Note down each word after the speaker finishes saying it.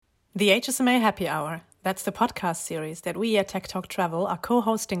The HSMA Happy Hour. That's the podcast series that we at Tech Talk Travel are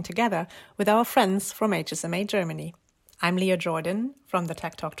co-hosting together with our friends from HSMA Germany. I'm Leah Jordan from the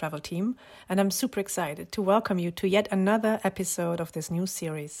Tech Talk Travel team, and I'm super excited to welcome you to yet another episode of this new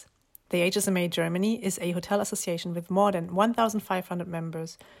series. The HSMA Germany is a hotel association with more than 1,500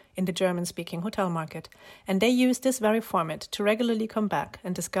 members in the German-speaking hotel market, and they use this very format to regularly come back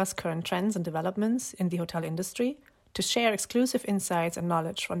and discuss current trends and developments in the hotel industry, to share exclusive insights and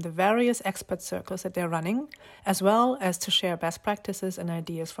knowledge from the various expert circles that they're running, as well as to share best practices and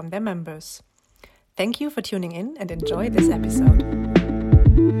ideas from their members. Thank you for tuning in and enjoy this episode.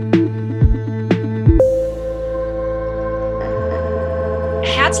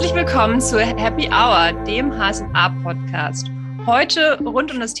 Herzlich willkommen zur Happy Hour, dem HSMA-Podcast. Heute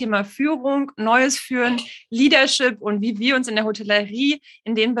rund um das Thema Führung, neues Führen, Leadership und wie wir uns in der Hotellerie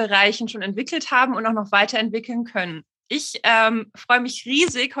in den Bereichen schon entwickelt haben und auch noch weiterentwickeln können. Ich freue mich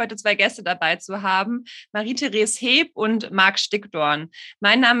riesig, heute zwei Gäste dabei zu haben, Marie-Therese Heb und Marc Stickdorn.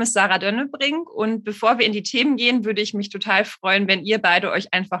 Mein Name ist Sarah Dönnebrink und bevor wir in die Themen gehen, würde ich mich total freuen, wenn ihr beide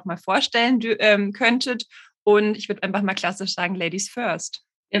euch einfach mal vorstellen könntet. Und ich würde einfach mal klassisch sagen, Ladies first.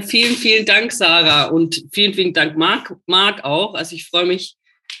 Ja, vielen, vielen Dank, Sarah, und vielen, vielen Dank, Marc auch. Also ich freue mich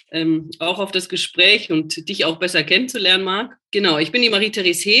auch auf das Gespräch und dich auch besser kennenzulernen, Marc. Genau, ich bin die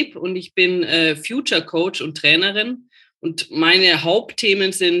Marie-Therese Heb und ich bin Future Coach und Trainerin. Und meine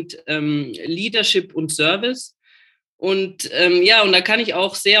Hauptthemen sind Leadership und Service. Und und da kann ich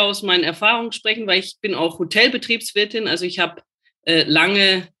auch sehr aus meinen Erfahrungen sprechen, weil ich bin auch Hotelbetriebswirtin. Also ich habe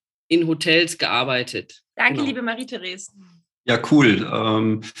lange in Hotels gearbeitet. Danke, genau. Liebe Marie-Therese. Ja,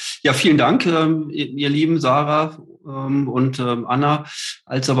 cool. Vielen Dank, ihr lieben Sarah und Anna,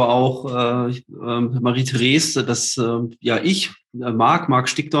 als aber auch Marie-Therese, dass ich, Marc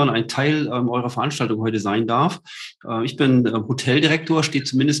Stickdorn, ein Teil eurer Veranstaltung heute sein darf. Ich bin Hoteldirektor, steht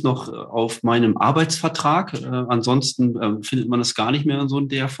zumindest noch auf meinem Arbeitsvertrag. Ansonsten findet man das gar nicht mehr in so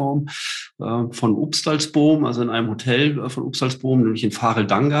der Form von Upstalsboom, also in einem Hotel von Upstalsboom, nämlich in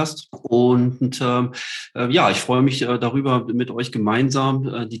Farel-Dangast. Und ich freue mich darüber, mit euch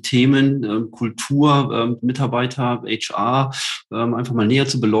gemeinsam die Themen Kultur, Mitarbeiter, HR einfach mal näher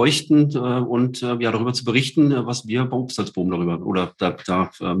zu beleuchten und darüber zu berichten, was wir bei Upstalsboom darüber oder da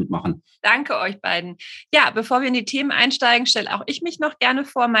mitmachen. Danke euch beiden. Ja, bevor wir in die Themen einsteigen, stelle auch ich mich noch gerne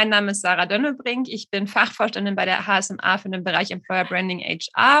vor. Mein Name ist Sarah Dönnebrink. Ich bin Fachvorständin bei der HSMA für den Bereich Employer Branding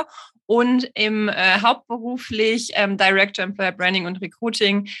HR und hauptberuflich Director Employer Branding und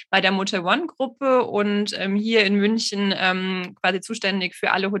Recruiting bei der Motel One Gruppe und hier in München quasi zuständig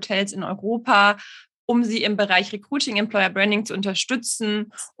für alle Hotels in Europa, um sie im Bereich Recruiting, Employer Branding zu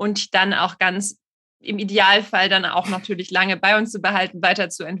unterstützen und dann auch ganz im Idealfall dann auch natürlich lange bei uns zu behalten,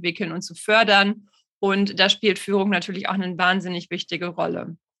 weiterzuentwickeln und zu fördern. Und da spielt Führung natürlich auch eine wahnsinnig wichtige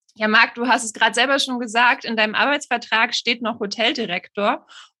Rolle. Ja, Marc, du hast es gerade selber schon gesagt, in deinem Arbeitsvertrag steht noch Hoteldirektor.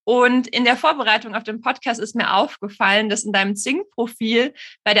 Und in der Vorbereitung auf den Podcast ist mir aufgefallen, dass in deinem Xing-Profil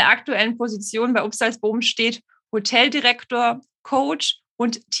bei der aktuellen Position bei Upstalsboom steht Hoteldirektor, Coach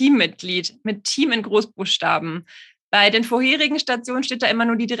und Teammitglied mit Team in Großbuchstaben. Bei den vorherigen Stationen steht da immer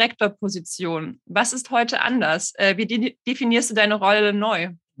nur die Direktorposition. Was ist heute anders? Wie definierst du deine Rolle neu?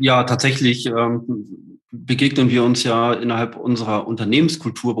 Ja, tatsächlich begegnen wir uns ja innerhalb unserer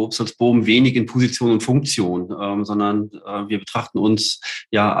Unternehmenskultur bei Upstalsboom wenig in Position und Funktion, sondern wir betrachten uns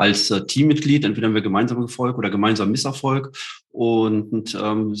ja als Teammitglied, entweder haben wir gemeinsamen Erfolg oder gemeinsamen Misserfolg und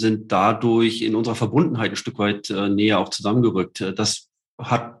sind dadurch in unserer Verbundenheit ein Stück weit näher auch zusammengerückt. Das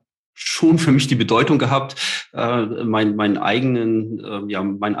hat schon für mich die Bedeutung gehabt, mein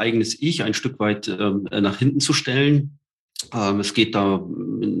eigenes Ich ein Stück weit nach hinten zu stellen. Es geht da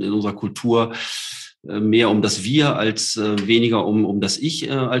in unserer Kultur mehr um das Wir als weniger um das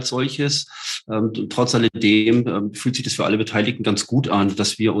Ich als solches. Trotz alledem fühlt sich das für alle Beteiligten ganz gut an,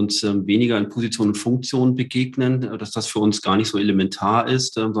 dass wir uns weniger in Position und Funktion begegnen, dass das für uns gar nicht so elementar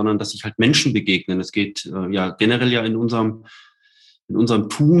ist, sondern dass sich halt Menschen begegnen. Es geht generell in unserem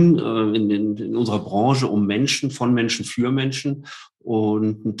Tun, in unserer Branche um Menschen, von Menschen, für Menschen.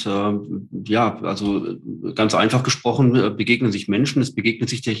 Und also ganz einfach gesprochen, begegnen sich Menschen. Es begegnet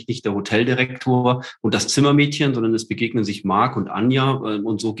sich nicht der Hoteldirektor und das Zimmermädchen, sondern es begegnen sich Marc und Anja.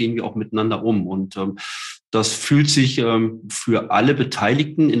 Und so gehen wir auch miteinander um. Und das fühlt sich für alle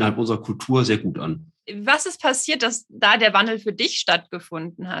Beteiligten innerhalb unserer Kultur sehr gut an. Was ist passiert, dass da der Wandel für dich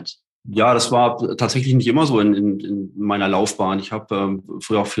stattgefunden hat? Ja, das war tatsächlich nicht immer so in meiner Laufbahn. Ich habe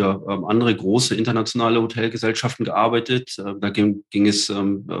früher auch für andere große internationale Hotelgesellschaften gearbeitet. Da ging es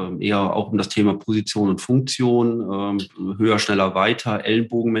eher auch um das Thema Position und Funktion, höher, schneller, weiter,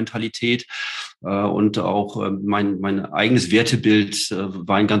 Ellenbogenmentalität. und auch mein eigenes Wertebild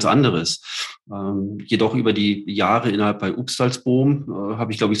war ein ganz anderes. Jedoch über die Jahre innerhalb bei Upstalsboom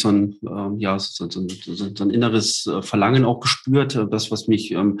habe ich, glaube ich, so ein inneres Verlangen auch gespürt, das, was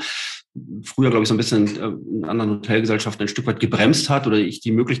mich früher, glaube ich, so ein bisschen in anderen Hotelgesellschaften ein Stück weit gebremst hat oder ich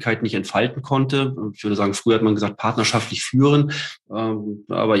die Möglichkeit nicht entfalten konnte. Ich würde sagen, früher hat man gesagt, partnerschaftlich führen,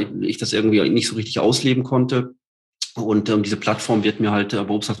 aber ich das irgendwie nicht so richtig ausleben konnte. Und diese Plattform wird mir halt bei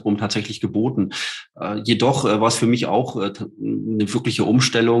Upstalsboom tatsächlich geboten. Jedoch war es für mich auch eine wirkliche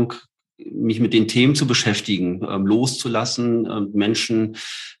Umstellung, mich mit den Themen zu beschäftigen, loszulassen, Menschen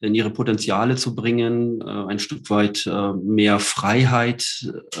in ihre Potenziale zu bringen, ein Stück weit mehr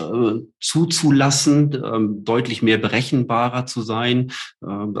Freiheit zuzulassen, deutlich mehr berechenbarer zu sein.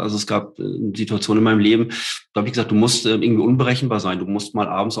 Also es gab Situationen in meinem Leben, da habe ich gesagt, du musst irgendwie unberechenbar sein. Du musst mal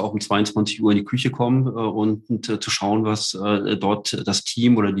abends auch um 22 Uhr in die Küche kommen und zu schauen, was dort das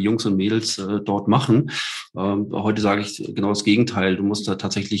Team oder die Jungs und Mädels dort machen. Heute sage ich genau das Gegenteil. Du musst da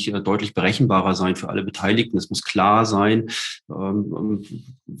tatsächlich deutlich berechenbarer sein für alle Beteiligten. Es muss klar sein,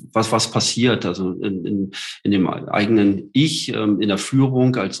 was passiert. Also in dem eigenen Ich, in der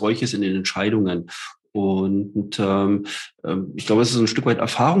Führung als solches, in den Entscheidungen. Und ich glaube, es ist ein Stück weit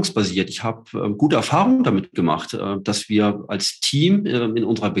erfahrungsbasiert. Ich habe gute Erfahrungen damit gemacht, dass wir als Team in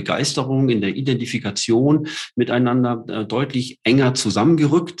unserer Begeisterung, in der Identifikation miteinander deutlich enger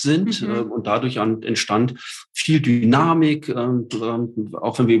zusammengerückt sind. Und dadurch entstand viel Dynamik,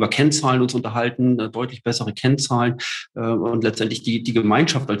 auch wenn wir über Kennzahlen uns unterhalten, deutlich bessere Kennzahlen. Und letztendlich die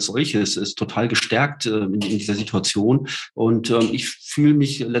Gemeinschaft als solches ist total gestärkt in dieser Situation. Und ich fühle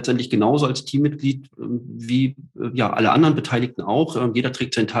mich letztendlich genauso als Teammitglied wie alle anderen Beteiligten auch. Jeder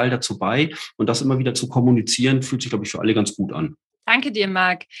trägt seinen Teil dazu bei. Und das immer wieder zu kommunizieren, fühlt sich, glaube ich, für alle ganz gut an. Danke dir,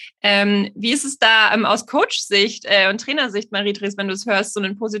 Marc. Wie ist es da aus Coach-Sicht und Trainersicht, Marie-Therese, wenn du es hörst, so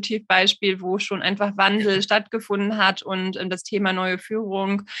ein Positivbeispiel, wo schon einfach Wandel stattgefunden hat und das Thema neue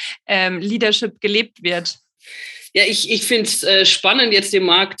Führung, Leadership gelebt wird? Ja, ich finde es spannend, jetzt dem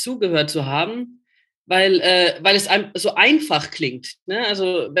Marc zugehört zu haben, weil es so einfach klingt. Ne?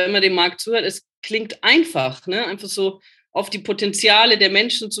 Also wenn man dem Marc zuhört, es klingt einfach, ne? Einfach so auf die Potenziale der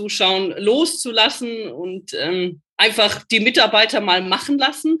Menschen zuschauen, loszulassen und einfach die Mitarbeiter mal machen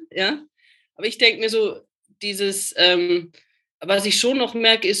lassen. Ja? Aber ich denke mir so, was ich schon noch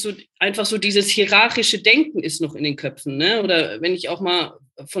merke, ist so einfach so dieses hierarchische Denken ist noch in den Köpfen. Ne? Oder wenn ich auch mal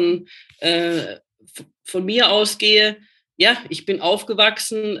von mir ausgehe, ja, ich bin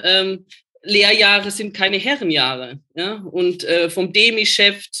aufgewachsen, Lehrjahre sind keine Herrenjahre. Ja? Und vom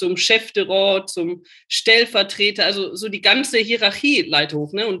Demi-Chef zum Chef de Rang, zum Stellvertreter, also so die ganze Hierarchie leitet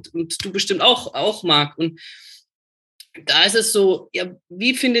hoch. Ne? Und du bestimmt auch, Marc. Und da ist es so, ja,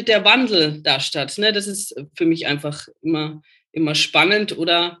 wie findet der Wandel da statt? Ne? Das ist für mich einfach immer spannend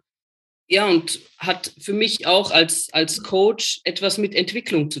oder ja, und hat für mich auch als Coach etwas mit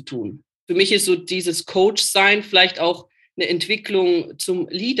Entwicklung zu tun. Für mich ist so dieses Coach-Sein vielleicht auch eine Entwicklung zum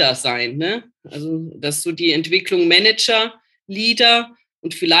Leader-Sein. Ne? Also, dass so die Entwicklung Manager, Leader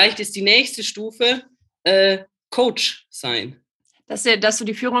und vielleicht ist die nächste Stufe Coach sein. Dass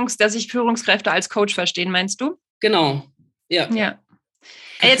sich Führungskräfte als Coach verstehen, meinst du? Genau, ja.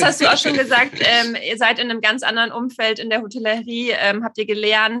 Jetzt hast du auch schon gesagt, ihr seid in einem ganz anderen Umfeld in der Hotellerie, habt ihr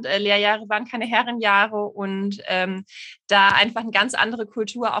gelernt, Lehrjahre waren keine Herrenjahre und da einfach eine ganz andere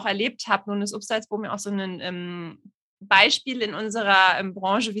Kultur auch erlebt habt. Nun ist Upstalsboom ja auch so ein Beispiel in unserer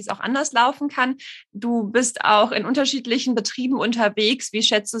Branche, wie es auch anders laufen kann. Du bist auch in unterschiedlichen Betrieben unterwegs. Wie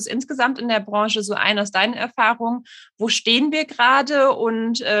schätzt du es insgesamt in der Branche so ein aus deinen Erfahrungen? Wo stehen wir gerade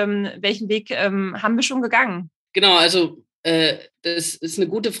und welchen Weg haben wir schon gegangen? Genau, also das ist eine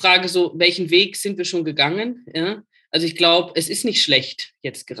gute Frage, so welchen Weg sind wir schon gegangen? Ja? Also ich glaube, es ist nicht schlecht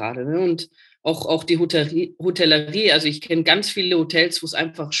jetzt gerade. Ne? Und auch die Hotellerie, also ich kenne ganz viele Hotels, wo es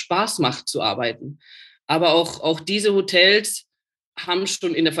einfach Spaß macht zu arbeiten. Aber auch diese Hotels haben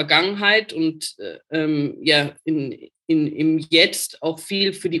schon in der Vergangenheit und im Jetzt auch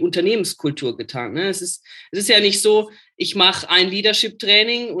viel für die Unternehmenskultur getan. Ne? Es ist ja nicht so, ich mache ein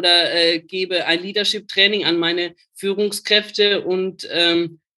Leadership-Training oder gebe ein Leadership-Training an meine Führungskräfte und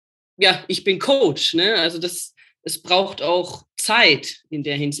ich bin Coach. Ne? Also es braucht auch Zeit in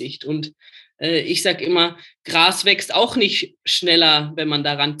der Hinsicht. Und ich sage immer, Gras wächst auch nicht schneller, wenn man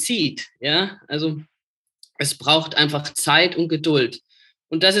daran zieht. Ja, also es braucht einfach Zeit und Geduld.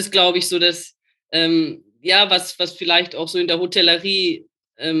 Und das ist, glaube ich, so das, was vielleicht auch so in der Hotellerie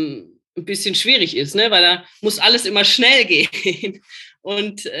ein bisschen schwierig ist, ne? Weil da muss alles immer schnell gehen.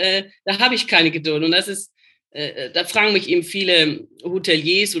 Und da habe ich keine Geduld. Und das ist, da fragen mich eben viele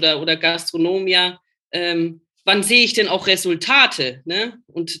Hoteliers oder Gastronomen, wann sehe ich denn auch Resultate? Ne?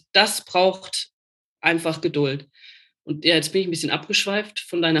 Und das braucht einfach Geduld. Und ja, jetzt bin ich ein bisschen abgeschweift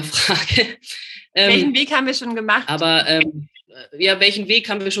von deiner Frage. Welchen Weg haben wir schon gemacht? Aber welchen Weg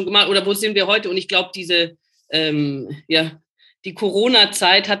haben wir schon gemacht? Oder wo sind wir heute? Und ich glaube, die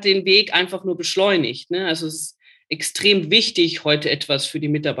Corona-Zeit hat den Weg einfach nur beschleunigt. Ne? Also es ist extrem wichtig, heute etwas für die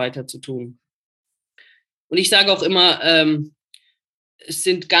Mitarbeiter zu tun. Und ich sage auch immer, es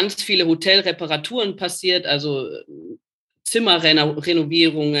sind ganz viele Hotelreparaturen passiert, also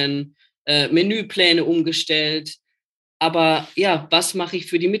Zimmerrenovierungen, Menüpläne umgestellt. Aber ja, was mache ich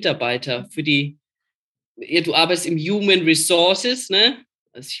für die Mitarbeiter? Du arbeitest im Human Resources, ne?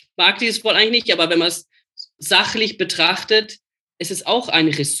 Also ich mag dieses Wort eigentlich nicht, aber wenn man es sachlich betrachtet, ist es auch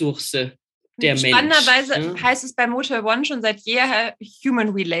eine Ressource der Mensch. Spannenderweise heißt es bei Motel One schon seit jeher Human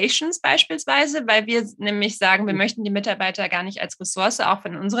Relations beispielsweise, weil wir nämlich sagen, wir möchten die Mitarbeiter gar nicht als Ressource auch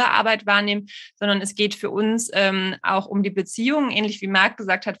von unserer Arbeit wahrnehmen, sondern es geht für uns auch um die Beziehungen, ähnlich wie Marc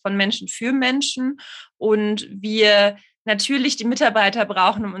gesagt hat, von Menschen für Menschen. Und wir natürlich die Mitarbeiter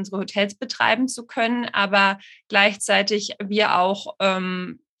brauchen, um unsere Hotels betreiben zu können, aber gleichzeitig wir auch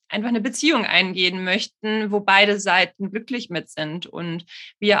einfach eine Beziehung eingehen möchten, wo beide Seiten glücklich mit sind. Und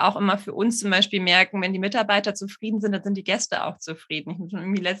wir auch immer für uns zum Beispiel merken, wenn die Mitarbeiter zufrieden sind, dann sind die Gäste auch zufrieden. Ich muss schon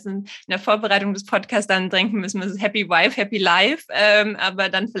irgendwie letztens in der Vorbereitung des Podcasts dann denken müssen, es ist Happy Wife, Happy Life, aber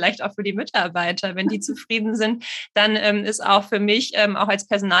dann vielleicht auch für die Mitarbeiter. Wenn die zufrieden sind, dann ist auch für mich, auch als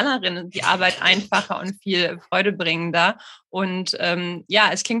Personalerin, die Arbeit einfacher und viel freudebringender. Und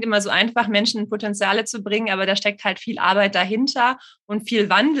es klingt immer so einfach, Menschen in Potenziale zu bringen, aber da steckt halt viel Arbeit dahinter und viel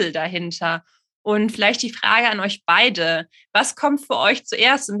Wandel dahinter. Und vielleicht die Frage an euch beide, was kommt für euch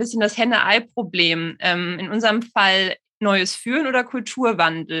zuerst? Ein bisschen das Henne-Ei-Problem. In unserem Fall neues Führen oder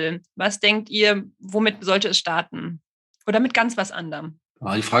Kulturwandel? Was denkt ihr, womit sollte es starten? Oder mit ganz was anderem?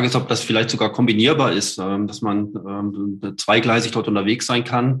 Die Frage ist, ob das vielleicht sogar kombinierbar ist, dass man zweigleisig dort unterwegs sein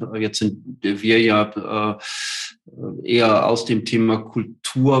kann. Jetzt sind wir ja eher aus dem Thema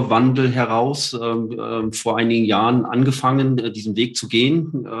Kulturwandel heraus vor einigen Jahren angefangen, diesen Weg zu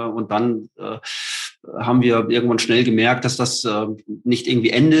gehen. Und dann haben wir irgendwann schnell gemerkt, dass das nicht irgendwie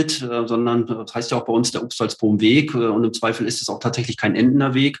endet, sondern das heißt ja auch bei uns der Obstalsboom-Weg. Und im Zweifel ist es auch tatsächlich kein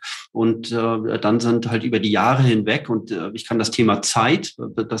endender Weg. Und dann sind halt über die Jahre hinweg, und ich kann das Thema Zeit,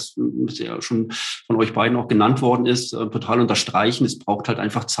 das ja schon von euch beiden auch genannt worden ist, total unterstreichen. Es braucht halt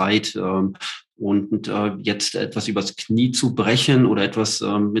einfach Zeit. Und jetzt etwas übers Knie zu brechen oder etwas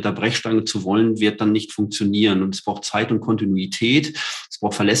mit der Brechstange zu wollen, wird dann nicht funktionieren. Und es braucht Zeit und Kontinuität, es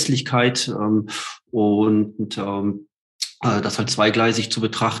braucht Verlässlichkeit das halt zweigleisig zu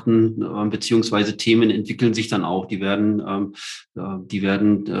betrachten, beziehungsweise Themen entwickeln sich dann auch. Sie werden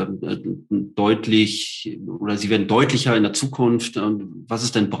deutlicher in der Zukunft, was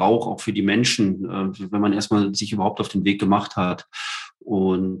es denn braucht, auch für die Menschen, wenn man erstmal sich überhaupt auf den Weg gemacht hat.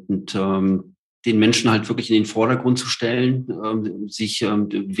 Und den Menschen halt wirklich in den Vordergrund zu stellen, sich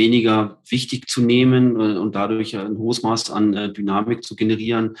weniger wichtig zu nehmen und dadurch ein hohes Maß an Dynamik zu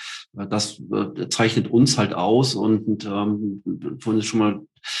generieren, das zeichnet uns halt aus. Und vorhin ist schon mal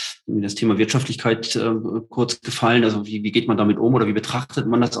das Thema Wirtschaftlichkeit kurz gefallen. Also wie geht man damit um oder wie betrachtet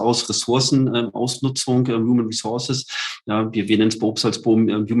man das aus? Ressourcenausnutzung, Human Resources. Ja, wir nennen es bei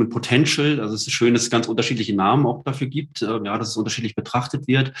Obstalsboom Human Potential. Also es ist schön, dass es ganz unterschiedliche Namen auch dafür gibt, dass es unterschiedlich betrachtet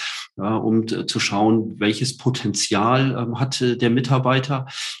wird, um zu schauen, welches Potenzial hat der Mitarbeiter.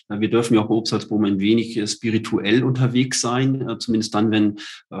 Wir dürfen ja auch bei Obstalsboom ein wenig spirituell unterwegs sein, zumindest dann, wenn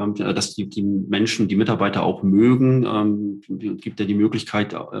das die Menschen, die Mitarbeiter auch mögen. Gibt ja die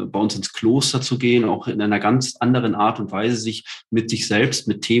Möglichkeit, bei uns ins Kloster zu gehen, auch in einer ganz anderen Art und Weise sich mit sich selbst,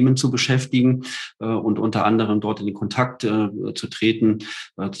 mit Themen zu beschäftigen und unter anderem dort in den Kontakt zu treten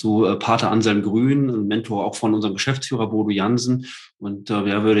zu Pater Anselm Grün, Mentor auch von unserem Geschäftsführer Bodo Jansen. Und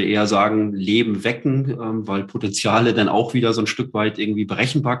wer würde eher sagen, Leben wecken, weil Potenziale dann auch wieder so ein Stück weit irgendwie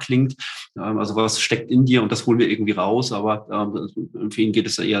berechenbar klingt. Also was steckt in dir und das holen wir irgendwie raus. Aber für ihn geht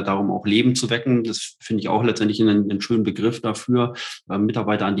es eher darum, auch Leben zu wecken. Das finde ich auch letztendlich einen schönen Begriff dafür,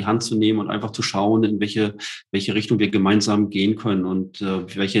 Mitarbeiter an die Hand zu nehmen und einfach zu schauen, in welche Richtung wir gemeinsam gehen können und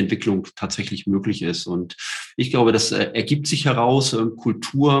welche Entwicklung tatsächlich möglich ist. Und ich glaube, das ergibt sich heraus,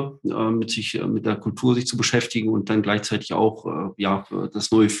 Kultur, mit der Kultur sich zu beschäftigen und dann gleichzeitig auch,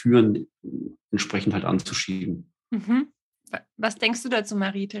 das neue Führen entsprechend halt anzuschieben. Mhm. Was denkst du dazu,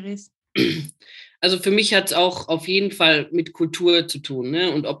 Marie-Therese? Also für mich hat es auch auf jeden Fall mit Kultur zu tun, ne?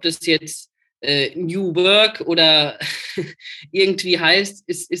 Und ob das jetzt New Work oder irgendwie heißt,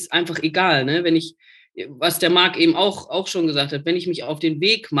 ist einfach egal, ne? Was der Marc eben auch schon gesagt hat, wenn ich mich auf den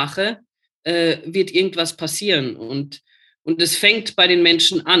Weg mache, wird irgendwas passieren und es fängt bei den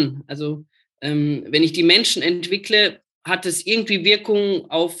Menschen an. Also wenn ich die Menschen entwickle, hat es irgendwie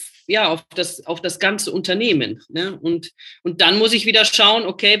Wirkung auf auf das ganze Unternehmen. Ne? Und dann muss ich wieder schauen,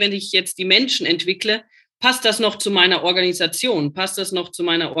 okay, wenn ich jetzt die Menschen entwickle, passt das noch zu meiner Organisation? Passt das noch zu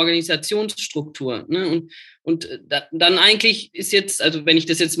meiner Organisationsstruktur? Ne? Und dann eigentlich ist jetzt, also wenn ich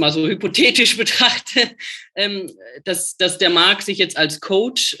das jetzt mal so hypothetisch betrachte, dass der Marc sich jetzt als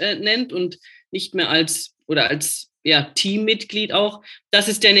Coach nennt und nicht mehr als Teammitglied auch, das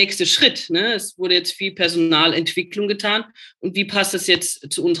ist der nächste Schritt. Ne? Es wurde jetzt viel Personalentwicklung getan. Und wie passt das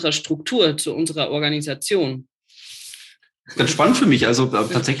jetzt zu unserer Struktur, zu unserer Organisation? Ganz spannend für mich. Also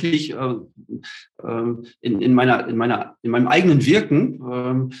tatsächlich in meinem eigenen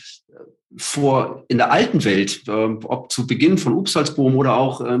Wirken in der alten Welt, ob zu Beginn von Upsalzboom oder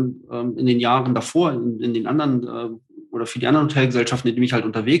auch in den Jahren davor, in den anderen oder für die anderen Hotelgesellschaften, in denen ich halt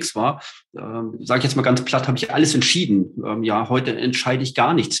unterwegs war, sage ich jetzt mal ganz platt, habe ich alles entschieden. Heute entscheide ich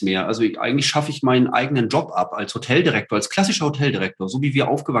gar nichts mehr. Also eigentlich schaffe ich meinen eigenen Job ab als Hoteldirektor, als klassischer Hoteldirektor, so wie wir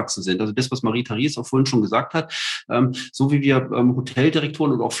aufgewachsen sind. Also das, was Marie-Therese auch vorhin schon gesagt hat, so wie wir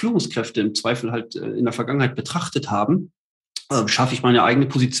Hoteldirektoren und auch Führungskräfte im Zweifel halt in der Vergangenheit betrachtet haben, schaffe ich meine eigene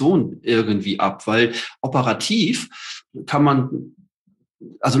Position irgendwie ab, weil operativ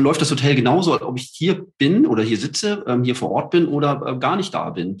läuft das Hotel genauso, ob ich hier bin oder hier sitze, hier vor Ort bin oder gar nicht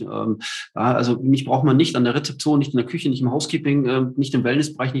da bin. Also mich braucht man nicht an der Rezeption, nicht in der Küche, nicht im Housekeeping, nicht im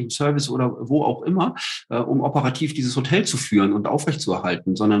Wellnessbereich, nicht im Service oder wo auch immer, um operativ dieses Hotel zu führen und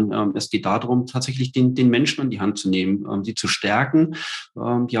aufrechtzuerhalten, sondern es geht darum, tatsächlich den Menschen an die Hand zu nehmen, sie zu stärken,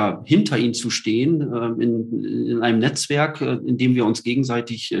 hinter ihnen zu stehen, in einem Netzwerk, in dem wir uns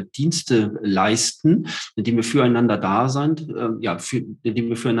gegenseitig Dienste leisten, in dem wir füreinander da sind, in dem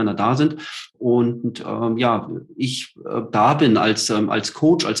wir füreinander da sind. Und ich da bin als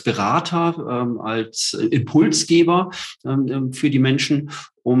Coach, als Berater, als Impulsgeber für die Menschen,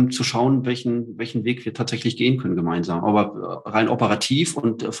 um zu schauen, welchen Weg wir tatsächlich gehen können gemeinsam. Aber rein operativ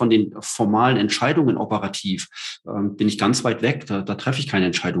und von den formalen Entscheidungen operativ bin ich ganz weit weg. Da treffe ich keine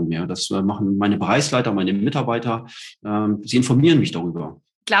Entscheidung mehr. Das machen meine Bereichsleiter, meine Mitarbeiter. Sie informieren mich darüber.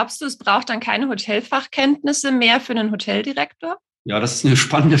 Glaubst du, es braucht dann keine Hotelfachkenntnisse mehr für einen Hoteldirektor? Ja, das ist eine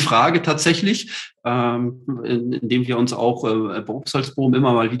spannende Frage tatsächlich, indem wir uns auch bei Upsalzboom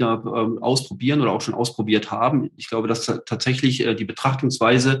immer mal wieder ausprobieren oder auch schon ausprobiert haben. Ich glaube, dass tatsächlich die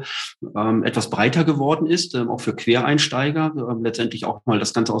Betrachtungsweise etwas breiter geworden ist, auch für Quereinsteiger, letztendlich auch mal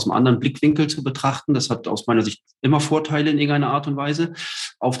das Ganze aus einem anderen Blickwinkel zu betrachten. Das hat aus meiner Sicht immer Vorteile in irgendeiner Art und Weise.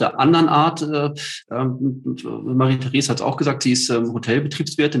 Auf der anderen Art, Marie-Therese hat es auch gesagt, sie ist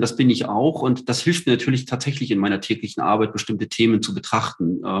Hotelbetriebswirtin, das bin ich auch. Und das hilft mir natürlich tatsächlich in meiner täglichen Arbeit, bestimmte Themen zu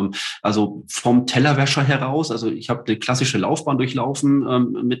betrachten. Also vom Tellerwäscher heraus, also ich habe eine klassische Laufbahn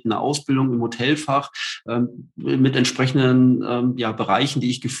durchlaufen mit einer Ausbildung im Hotelfach, mit entsprechenden Bereichen, die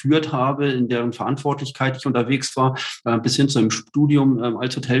ich geführt habe, in deren Verantwortlichkeit ich unterwegs war, bis hin zu einem Studium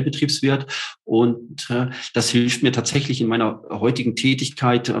als Hotelbetriebswirt. Und das hilft mir tatsächlich in meiner heutigen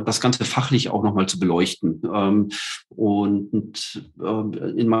Tätigkeit, das Ganze fachlich auch nochmal zu beleuchten. Und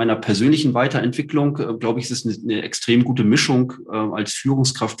in meiner persönlichen Weiterentwicklung, glaube ich, ist es eine extrem gute Mischung als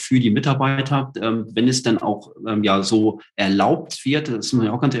Führungskraft für die Mitarbeiter, wenn es dann auch so erlaubt wird, das muss man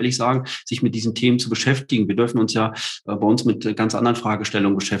ja auch ganz ehrlich sagen, sich mit diesen Themen zu beschäftigen. Wir dürfen uns ja bei uns mit ganz anderen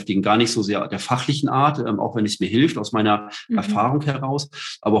Fragestellungen beschäftigen, gar nicht so sehr der fachlichen Art, auch wenn es mir hilft aus meiner Erfahrung heraus.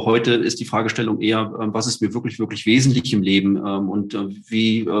 Aber heute ist die Fragestellung eher, was ist mir wirklich, wirklich wesentlich im Leben und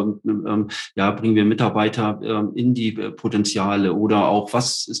wie bringen wir Mitarbeiter in die Potenziale oder auch,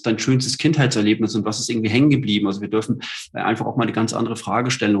 was ist dein schönstes Kindheitserlebnis und was ist irgendwie hängen geblieben? Also wir dürfen einfach auch mal eine ganz andere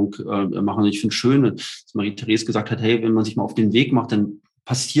Fragestellung machen. Und ich finde es schön, dass Marie-Therese gesagt hat, hey, wenn man sich mal auf den Weg macht, dann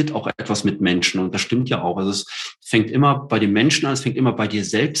passiert auch etwas mit Menschen. Und das stimmt ja auch. Also es fängt immer bei den Menschen an, es fängt immer bei dir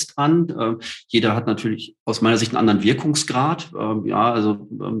selbst an. Jeder hat natürlich aus meiner Sicht einen anderen Wirkungsgrad.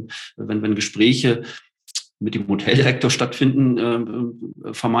 Wenn Gespräche mit dem Hoteldirektor stattfinden,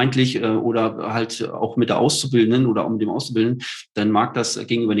 vermeintlich, oder halt auch mit der Auszubildenden oder um dem Auszubildenden, dann mag das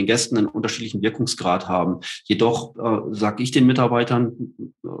gegenüber den Gästen einen unterschiedlichen Wirkungsgrad haben. Jedoch sage ich den Mitarbeitern,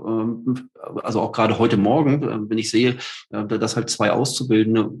 also auch gerade heute Morgen, wenn ich sehe, dass halt 2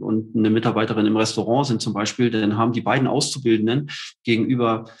 Auszubildende und eine Mitarbeiterin im Restaurant sind zum Beispiel, dann haben die beiden Auszubildenden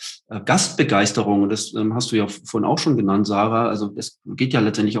gegenüber Gastbegeisterung, und das hast du ja vorhin auch schon genannt, Sarah, also es geht ja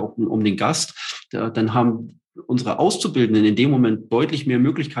letztendlich auch um den Gast, dann haben unsere Auszubildenden in dem Moment deutlich mehr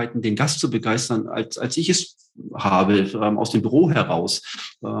Möglichkeiten, den Gast zu begeistern, als ich es habe, aus dem Büro heraus.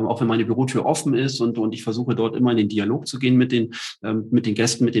 Auch wenn meine Bürotür offen ist und ich versuche dort immer in den Dialog zu gehen mit den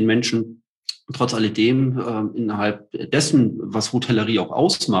Gästen, mit den Menschen. Trotz alledem, innerhalb dessen, was Hotellerie auch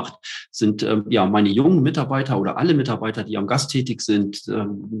ausmacht, sind meine jungen Mitarbeiter oder alle Mitarbeiter, die am Gast tätig sind,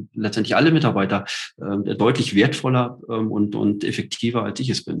 letztendlich alle Mitarbeiter, deutlich wertvoller und effektiver, als ich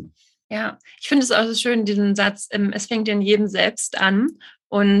es bin. Ja, ich finde es auch so schön, diesen Satz, es fängt in jedem selbst an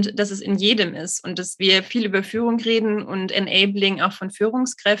und dass es in jedem ist und dass wir viel über Führung reden und Enabling auch von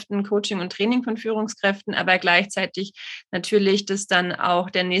Führungskräften, Coaching und Training von Führungskräften, aber gleichzeitig natürlich, dass dann auch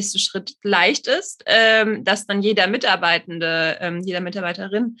der nächste Schritt leicht ist, dass dann jeder Mitarbeitende, jeder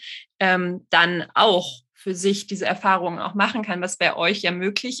Mitarbeiterin dann auch für sich diese Erfahrungen auch machen kann, was bei euch ja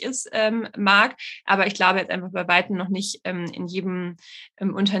möglich ist, Marc. Aber ich glaube jetzt einfach bei Weitem noch nicht in jedem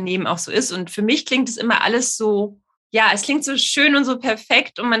Unternehmen auch so ist. Und für mich klingt es immer alles so, ja, es klingt so schön und so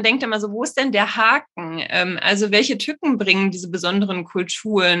perfekt und man denkt immer so, wo ist denn der Haken? Also welche Tücken bringen diese besonderen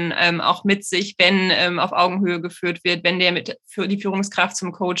Kulturen auch mit sich, wenn auf Augenhöhe geführt wird, wenn für die Führungskraft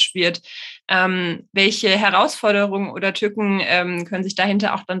zum Coach wird? Welche Herausforderungen oder Tücken können sich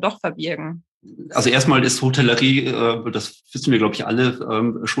dahinter auch dann doch verbirgen? Also erstmal ist Hotellerie, das wissen wir, glaube ich,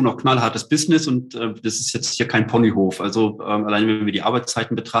 alle, schon noch knallhartes Business und das ist jetzt hier kein Ponyhof. Also allein wenn wir die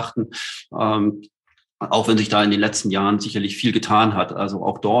Arbeitszeiten betrachten, auch wenn sich da in den letzten Jahren sicherlich viel getan hat. Also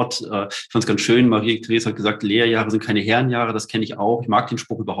auch dort, ich fand es ganz schön, Marie-Therese hat gesagt, Lehrjahre sind keine Herrenjahre, das kenne ich auch. Ich mag den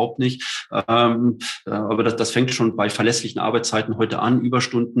Spruch überhaupt nicht. Aber das fängt schon bei verlässlichen Arbeitszeiten heute an,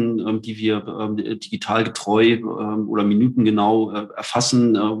 Überstunden, die wir digital getreu oder minutengenau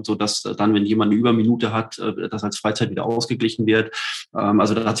erfassen, sodass dann, wenn jemand eine Überminute hat, das als Freizeit wieder ausgeglichen wird.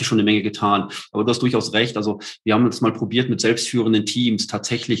 Also da hat sich schon eine Menge getan. Aber du hast durchaus recht. Also wir haben uns mal probiert mit selbstführenden Teams,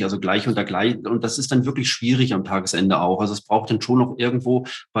 tatsächlich, also gleich unter gleich. Und das ist dann wirklich schwierig am Tagesende auch. Also es braucht dann schon noch irgendwo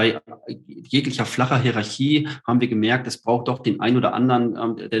bei jeglicher flacher Hierarchie, haben wir gemerkt, es braucht doch den einen oder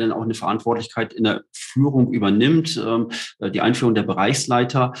anderen, der dann auch eine Verantwortlichkeit in der Führung übernimmt, die Einführung der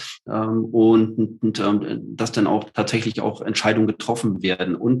Bereichsleiter dass dann auch tatsächlich auch Entscheidungen getroffen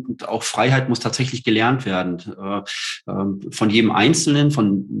werden. Und auch Freiheit muss tatsächlich gelernt werden von jedem Einzelnen,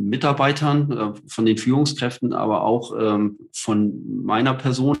 von Mitarbeitern, von den Führungskräften, aber auch von meiner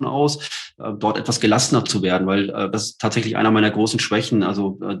Person aus, dort etwas gelassener zu werden, weil das ist tatsächlich einer meiner großen Schwächen,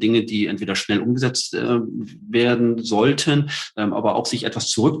 also Dinge, die entweder schnell umgesetzt werden sollten, aber auch sich etwas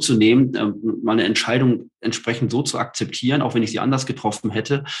zurückzunehmen, meine Entscheidung entsprechend so zu akzeptieren, auch wenn ich sie anders getroffen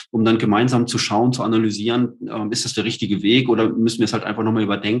hätte, um dann gemeinsam zu schauen, zu analysieren, ist das der richtige Weg oder müssen wir es halt einfach nochmal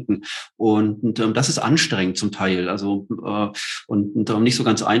überdenken? Und das ist anstrengend zum Teil, also und nicht so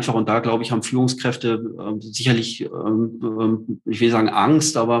ganz einfach. Und da, glaube ich, haben Führungskräfte sicherlich, ich will sagen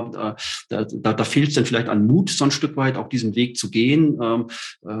Angst, aber da fehlt es dann vielleicht an Mut, so ein Stück weit auch diesen Weg zu gehen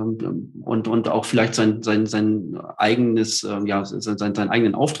und auch vielleicht sein eigenes, seinen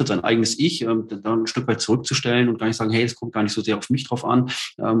eigenen Auftritt, sein eigenes Ich da ein Stück weit zurückzustellen und gar nicht sagen, hey, es kommt gar nicht so sehr auf mich drauf an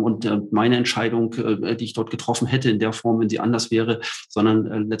und meine Entscheidung, die ich dort getroffen hätte in der Form, wenn sie anders wäre,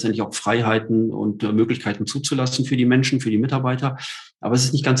 sondern letztendlich auch Freiheiten und Möglichkeiten zuzulassen für die Menschen, für die Mitarbeiter. Aber es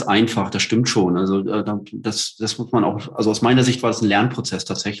ist nicht ganz einfach, das stimmt schon. Also das muss man auch, also aus meiner Sicht war es ein Lernprozess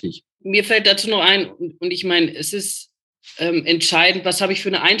tatsächlich. Mir fällt dazu noch ein, und ich meine, es ist entscheidend, was habe ich für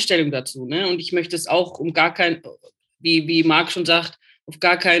eine Einstellung dazu, ne? Und ich möchte es auch um gar keinen, wie Marc schon sagt, auf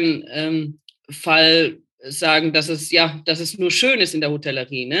gar keinen Fall sagen, dass es nur schön ist in der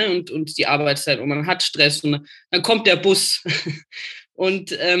Hotellerie, ne? Und die Arbeitszeit und man hat Stress und dann kommt der Bus.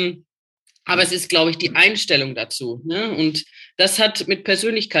 Aber es ist, glaube ich, die Einstellung dazu, ne? Und das hat mit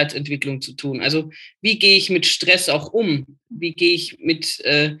Persönlichkeitsentwicklung zu tun. Also wie gehe ich mit Stress auch um? Wie gehe ich mit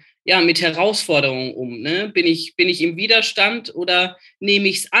Herausforderungen um? Ne? Bin ich im Widerstand oder nehme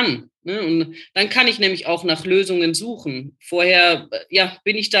ich es an? Ne? Und dann kann ich nämlich auch nach Lösungen suchen. Vorher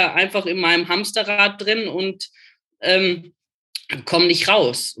bin ich da einfach in meinem Hamsterrad drin und komme nicht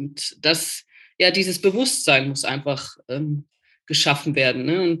raus. Und dieses Bewusstsein muss einfach geschaffen werden.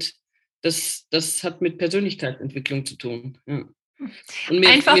 Ne? Und das hat mit Persönlichkeitsentwicklung zu tun. Ja.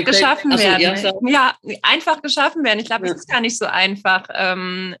 Einfach geschaffen werden. Ja, einfach geschaffen werden. Ich glaube, es ist gar nicht so einfach.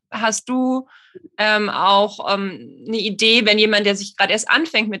 Hast du auch eine Idee, wenn jemand, der sich gerade erst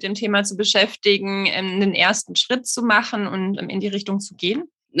anfängt, mit dem Thema zu beschäftigen, einen ersten Schritt zu machen und in die Richtung zu gehen?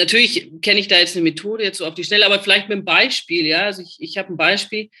 Natürlich kenne ich da jetzt eine Methode jetzt so auf die Schnelle, aber vielleicht mit einem Beispiel. Ja, also ich habe ein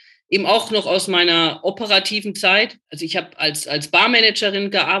Beispiel. Eben auch noch aus meiner operativen Zeit. Also ich habe als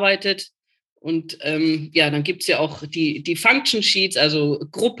Barmanagerin gearbeitet und dann gibt es ja auch die Function Sheets, also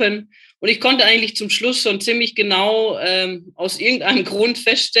Gruppen. Und ich konnte eigentlich zum Schluss schon ziemlich genau aus irgendeinem Grund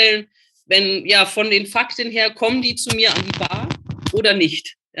feststellen, wenn von den Fakten her, kommen die zu mir an die Bar oder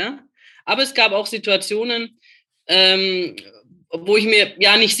nicht. Ja? Aber es gab auch Situationen, wo ich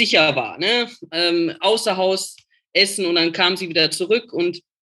mir nicht sicher war. Ne? Außer Haus essen und dann kam sie wieder zurück und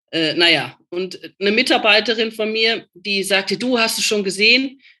Und eine Mitarbeiterin von mir, die sagte, du hast es schon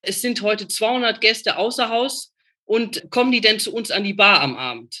gesehen, es sind heute 200 Gäste außer Haus und kommen die denn zu uns an die Bar am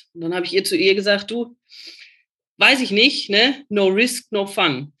Abend? Und dann habe ich zu ihr gesagt, du, weiß ich nicht, ne? No risk, no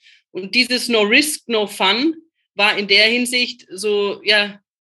fun. Und dieses No risk, no fun war in der Hinsicht so, ja,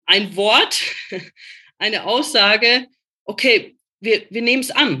 ein Wort, eine Aussage, okay, wir nehmen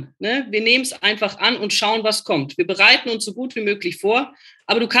es an. Ne? Wir nehmen es einfach an und schauen, was kommt. Wir bereiten uns so gut wie möglich vor.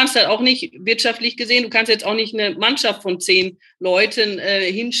 Aber du kannst halt auch nicht, wirtschaftlich gesehen, du kannst jetzt auch nicht eine Mannschaft von 10 Leuten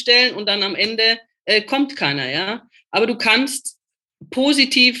hinstellen und dann am Ende kommt keiner. Ja? Aber du kannst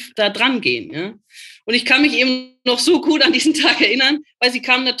positiv da dran gehen. Ja? Und ich kann mich eben noch so gut an diesen Tag erinnern, weil sie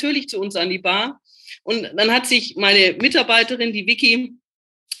kam natürlich zu uns an die Bar. Und dann hat sich meine Mitarbeiterin, die Vicky,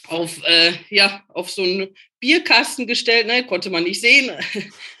 auf so einen Bierkasten gestellt, ne, konnte man nicht sehen,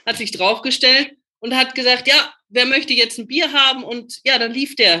 hat sich draufgestellt und hat gesagt, ja, wer möchte jetzt ein Bier haben? Und ja, dann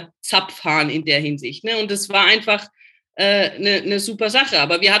lief der Zapfhahn in der Hinsicht. Ne? Und das war einfach eine super Sache.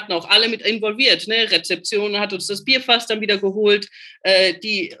 Aber wir hatten auch alle mit involviert. Ne? Rezeption hat uns das Bierfass dann wieder geholt.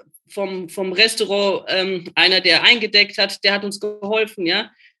 Die vom Restaurant, einer, der eingedeckt hat, der hat uns geholfen.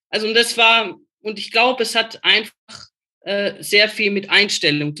 Ja? Also und ich glaube, es hat einfach sehr viel mit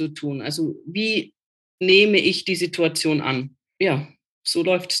Einstellung zu tun. Also wie nehme ich die Situation an? Ja, so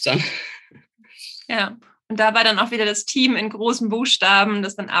läuft es dann. Ja, und da war dann auch wieder das Team in großen Buchstaben,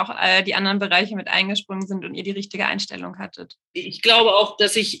 dass dann auch die anderen Bereiche mit eingesprungen sind und ihr die richtige Einstellung hattet. Ich glaube auch,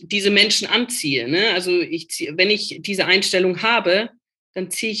 dass ich diese Menschen anziehe. Ne? Also wenn ich diese Einstellung habe,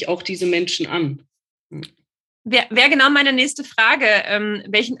 dann ziehe ich auch diese Menschen an. Wäre genau meine nächste Frage.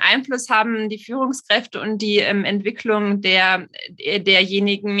 Welchen Einfluss haben die Führungskräfte und die Entwicklung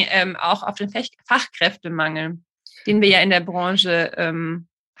derjenigen auch auf den Fachkräftemangel, den wir ja in der Branche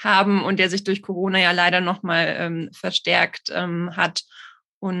haben und der sich durch Corona ja leider nochmal verstärkt hat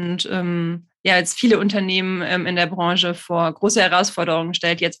und jetzt viele Unternehmen in der Branche vor große Herausforderungen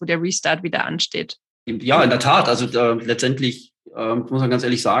stellt, jetzt wo der Restart wieder ansteht? Ja, in der Tat. Also letztendlich muss man ganz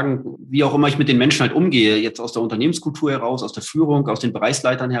ehrlich sagen, wie auch immer ich mit den Menschen halt umgehe, jetzt aus der Unternehmenskultur heraus, aus der Führung, aus den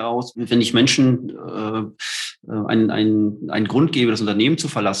Bereichsleitern heraus, wenn ich Menschen einen Grund gebe, das Unternehmen zu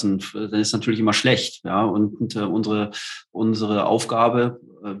verlassen, dann ist es natürlich immer schlecht. Ja, und unsere Aufgabe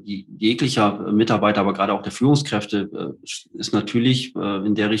jeglicher Mitarbeiter, aber gerade auch der Führungskräfte, ist natürlich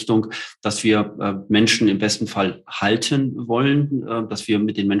in der Richtung, dass wir Menschen im besten Fall halten wollen, dass wir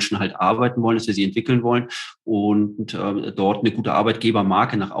mit den Menschen halt arbeiten wollen, dass wir sie entwickeln wollen und dort eine gute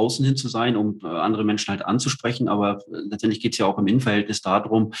Arbeitgebermarke nach außen hin zu sein, um andere Menschen halt anzusprechen. Aber letztendlich geht es ja auch im Innenverhältnis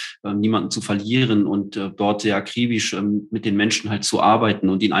darum, niemanden zu verlieren und dort sehr akribisch mit den Menschen halt zu arbeiten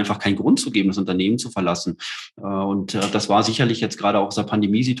und ihnen einfach keinen Grund zu geben, das Unternehmen zu verlassen. Und das war sicherlich jetzt gerade auch aus der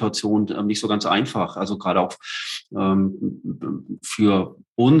Pandemiesituation nicht so ganz einfach. Also gerade auch für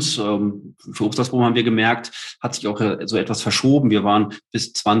uns, für Obst haben wir gemerkt, hat sich auch so etwas verschoben. Wir waren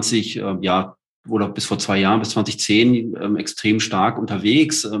bis oder bis vor 2 Jahren, bis 2010 extrem stark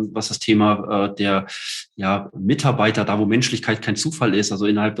unterwegs, was das Thema der Mitarbeiter, da wo Menschlichkeit kein Zufall ist, also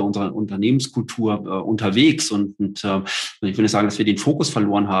innerhalb unserer Unternehmenskultur unterwegs. Und ich will nicht sagen, dass wir den Fokus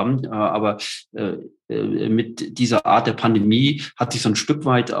verloren haben, aber mit dieser Art der Pandemie hat sich so ein Stück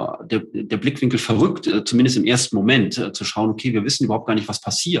weit der Blickwinkel verrückt, zumindest im ersten Moment, zu schauen, okay, wir wissen überhaupt gar nicht, was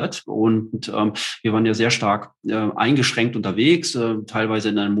passiert. Und wir waren ja sehr stark eingeschränkt unterwegs, teilweise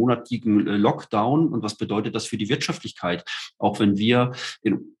in einem monatigen Lockdown. Und was bedeutet das für die Wirtschaftlichkeit? Auch wenn wir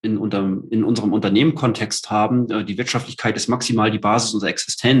in unserem Unternehmenkontext haben, die Wirtschaftlichkeit ist maximal die Basis unserer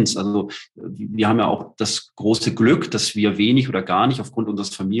Existenz. Also wir haben ja auch das große Glück, dass wir wenig oder gar nicht aufgrund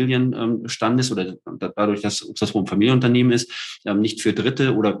unseres Familienstandes oder dadurch, dass das ein Familienunternehmen ist, nicht für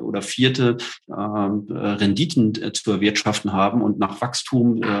dritte oder vierte Renditen zu erwirtschaften haben und nach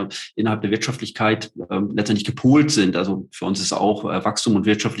Wachstum innerhalb der Wirtschaftlichkeit letztendlich gepolt sind. Also für uns ist auch Wachstum und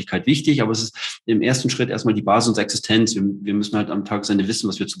Wirtschaftlichkeit wichtig, aber es ist im ersten Schritt erstmal die Basis unserer Existenz. Wir müssen halt am Tagesende wissen,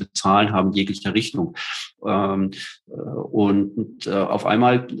 was wir zu bezahlen haben, in jeglicher Richtung. Und auf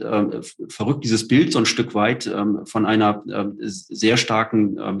einmal verrückt dieses Bild so ein Stück weit von einer sehr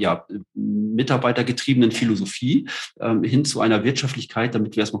starken mitarbeitergetriebenen Philosophie hin zu einer Wirtschaftlichkeit,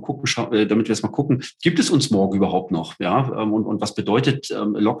 damit wir erstmal gucken, gibt es uns morgen überhaupt noch? Ja, und was bedeutet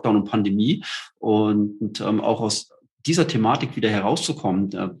Lockdown und Pandemie? Und auch aus dieser Thematik wieder herauszukommen,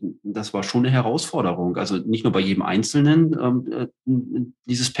 das war schon eine Herausforderung. Also nicht nur bei jedem Einzelnen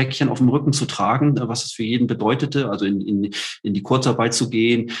dieses Päckchen auf dem Rücken zu tragen, was es für jeden bedeutete, also in die Kurzarbeit zu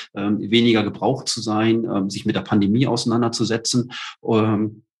gehen, weniger gebraucht zu sein, sich mit der Pandemie auseinanderzusetzen.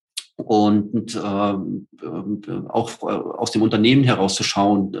 Und auch aus dem Unternehmen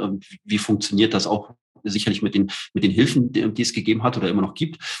herauszuschauen, wie funktioniert das auch sicherlich mit den Hilfen, die es gegeben hat oder immer noch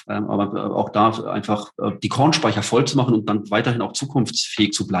gibt, aber auch da einfach die Kornspeicher voll zu machen und dann weiterhin auch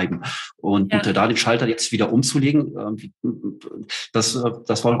zukunftsfähig zu bleiben. Und da den Schalter jetzt wieder umzulegen, das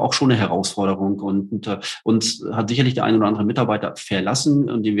war auch schon eine Herausforderung. Und uns hat sicherlich der ein oder andere Mitarbeiter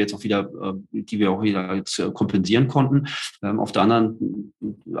verlassen, den wir jetzt auch wieder, die wir auch wieder jetzt kompensieren konnten. Auf der anderen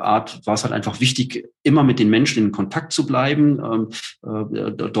Art war es halt einfach wichtig, immer mit den Menschen in Kontakt zu bleiben,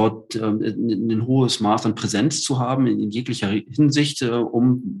 dort ein hohes Maß an Präsenz zu haben in jeglicher Hinsicht,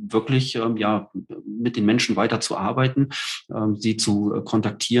 um wirklich mit den Menschen weiter zu arbeiten, sie zu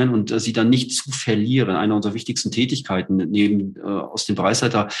kontaktieren und sie dann nicht zu verlieren. Eine unserer wichtigsten Tätigkeiten aus den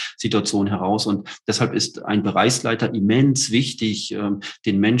Bereichsleiter-Situationen heraus. Und deshalb ist ein Bereichsleiter immens wichtig,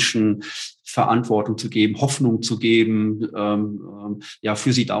 den Menschen Verantwortung zu geben, Hoffnung zu geben,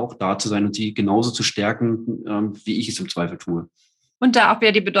 für sie auch da zu sein und sie genauso zu stärken, wie ich es im Zweifel tue. Und da auch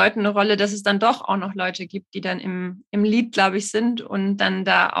wieder die bedeutende Rolle, dass es dann doch auch noch Leute gibt, die dann im Lead, glaube ich, sind und dann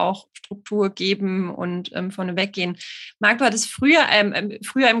da auch Struktur geben und vorne weggehen. Marc, du hattest früher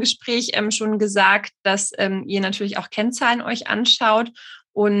im Gespräch schon gesagt, dass ihr natürlich auch Kennzahlen euch anschaut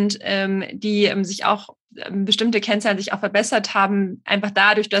und die sich auch bestimmte Kennzahlen sich auch verbessert haben, einfach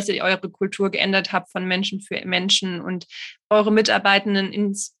dadurch, dass ihr eure Kultur geändert habt von Menschen für Menschen und eure Mitarbeitenden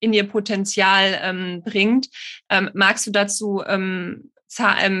in ihr Potenzial bringt. Magst du dazu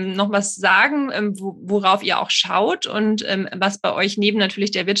noch was sagen, worauf ihr auch schaut und was bei euch neben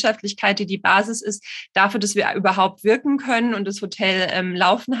natürlich der Wirtschaftlichkeit, die Basis ist, dafür, dass wir überhaupt wirken können und das Hotel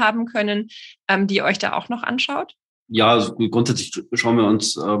laufen haben können, die ihr euch da auch noch anschaut? Ja, also grundsätzlich schauen wir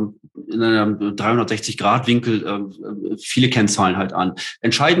uns in einem 360-Grad-Winkel viele Kennzahlen halt an.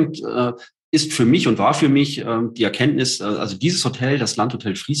 Entscheidend ist für mich und war für mich die Erkenntnis, also dieses Hotel, das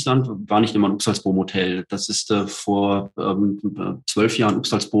Landhotel Friesland, war nicht immer ein Upsalzboom-Hotel. Das ist vor 12 Jahren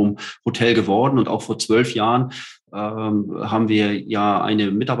Upsalzboom-Hotel geworden und auch vor 12 Jahren haben wir ja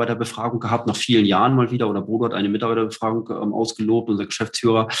eine Mitarbeiterbefragung gehabt, nach vielen Jahren mal wieder, oder Bodo hat eine Mitarbeiterbefragung ausgelobt, unser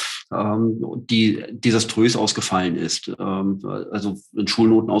Geschäftsführer, die desaströs ausgefallen ist. Also in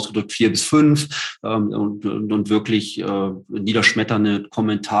Schulnoten ausgedrückt 4 bis 5 und wirklich niederschmetternde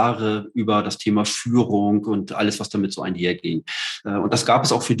Kommentare über das Thema Führung und alles, was damit so einherging. Und das gab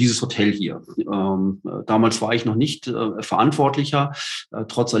es auch für dieses Hotel hier. Damals war ich noch nicht Verantwortlicher.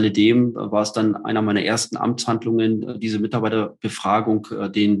 Trotz alledem war es dann einer meiner ersten Amtshandlungen, diese Mitarbeiterbefragung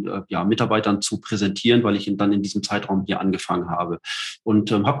den Mitarbeitern zu präsentieren, weil ich dann in diesem Zeitraum hier angefangen habe.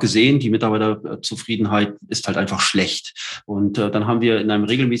 Und habe gesehen, die Mitarbeiterzufriedenheit ist halt einfach schlecht. Und dann haben wir in einem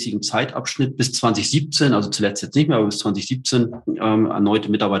regelmäßigen Zeitabschnitt bis 2017, also zuletzt jetzt nicht mehr, aber bis 2017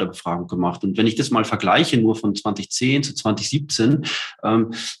 erneute Mitarbeiterbefragung gemacht. Und wenn ich das mal vergleiche, nur von 2010 zu 2017,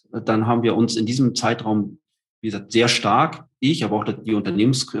 dann haben wir uns in diesem Zeitraum, wie gesagt, sehr stark, aber auch die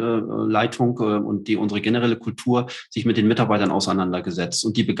Unternehmensleitung und unsere generelle Kultur sich mit den Mitarbeitern auseinandergesetzt.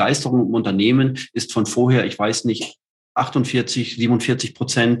 Und die Begeisterung im Unternehmen ist von vorher, ich weiß nicht,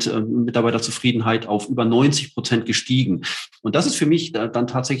 47% Mitarbeiterzufriedenheit auf über 90% gestiegen. Und das ist für mich dann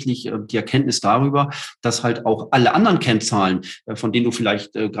tatsächlich die Erkenntnis darüber, dass halt auch alle anderen Kennzahlen, von denen du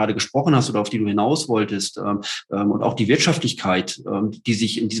vielleicht gerade gesprochen hast oder auf die du hinaus wolltest, und auch die Wirtschaftlichkeit, die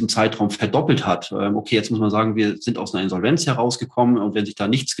sich in diesem Zeitraum verdoppelt hat. Okay, jetzt muss man sagen, wir sind aus einer Insolvenz herausgekommen und wenn sich da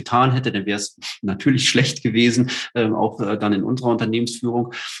nichts getan hätte, dann wäre es natürlich schlecht gewesen, auch dann in unserer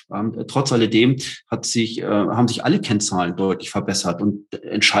Unternehmensführung. Trotz alledem haben sich alle Kennzahlen deutlich verbessert. Und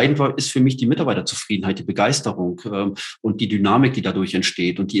entscheidend ist für mich die Mitarbeiterzufriedenheit, die Begeisterung und die Dynamik, die dadurch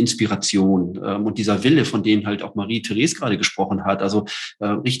entsteht und die Inspiration und dieser Wille, von dem halt auch Marie-Therese gerade gesprochen hat. Also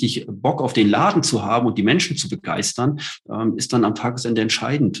richtig Bock auf den Laden zu haben und die Menschen zu begeistern, ist dann am Tagesende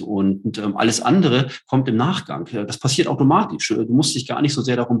entscheidend. Und alles andere kommt im Nachgang. Das passiert automatisch. Du musst dich gar nicht so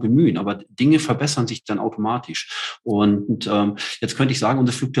sehr darum bemühen, aber Dinge verbessern sich dann automatisch. Und jetzt könnte ich sagen,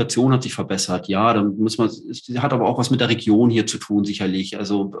 unsere Fluktuation hat sich verbessert. Ja, dann muss man, es hat aber auch was mit der Region hier zu tun, sicherlich.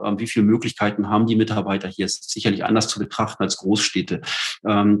 Also wie viele Möglichkeiten haben die Mitarbeiter hier? Es ist sicherlich anders zu betrachten als Großstädte.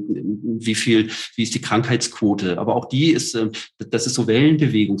 Wie ist die Krankheitsquote? Aber auch die ist, das ist so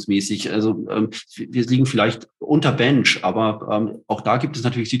wellenbewegungsmäßig. Also wir liegen vielleicht unter Bench, aber auch da gibt es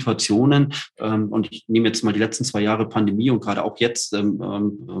natürlich Situationen, und ich nehme jetzt mal die letzten 2 Jahre Pandemie und gerade auch jetzt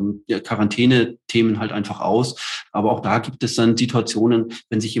Quarantäne-Themen halt einfach aus. Aber auch da gibt es dann Situationen,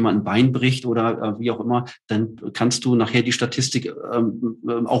 wenn sich jemand ein Bein bricht oder wie auch immer, dann kannst du nachher die Statistik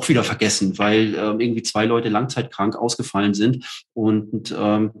auch wieder vergessen, weil irgendwie 2 Leute langzeitkrank ausgefallen sind und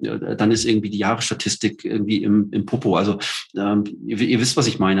dann ist irgendwie die Jahresstatistik irgendwie im Popo. Also ihr wisst, was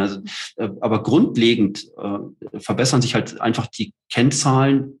ich meine. Also, aber grundlegend verbessern sich halt einfach die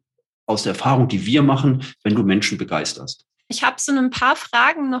Kennzahlen aus der Erfahrung, die wir machen, wenn du Menschen begeisterst. Ich habe so ein paar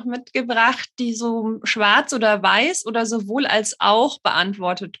Fragen noch mitgebracht, die so schwarz oder weiß oder sowohl als auch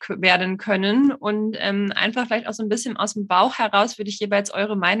beantwortet werden können. Und einfach vielleicht auch so ein bisschen aus dem Bauch heraus würde ich jeweils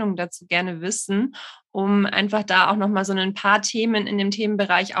eure Meinung dazu gerne wissen, um einfach da auch nochmal so ein paar Themen in dem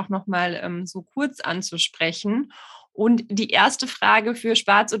Themenbereich auch nochmal so kurz anzusprechen. Und die erste Frage für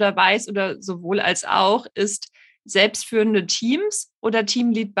schwarz oder weiß oder sowohl als auch ist: selbstführende Teams oder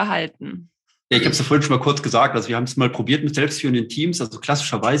Teamlead behalten? Ja, ich habe es ja vorhin schon mal kurz gesagt. Also wir haben es mal probiert mit selbstführenden Teams. Also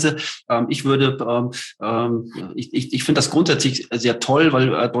klassischerweise, ich finde das grundsätzlich sehr toll,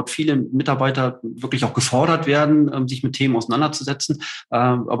 weil dort viele Mitarbeiter wirklich auch gefordert werden, sich mit Themen auseinanderzusetzen.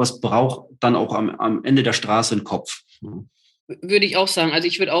 Aber es braucht dann auch am Ende der Straße einen Kopf. Würde ich auch sagen. Also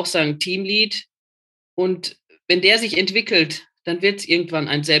ich würde auch sagen Teamlead. Und wenn der sich entwickelt, dann wird es irgendwann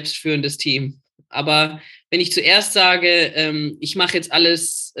ein selbstführendes Team. Aber wenn ich zuerst sage, ich mache jetzt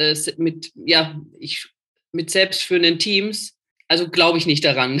alles mit selbstführenden Teams, also glaube ich nicht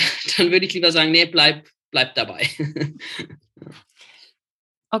daran. Dann würde ich lieber sagen, nee, bleib dabei.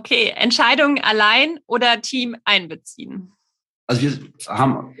 Okay, Entscheidung allein oder Team einbeziehen? Also wir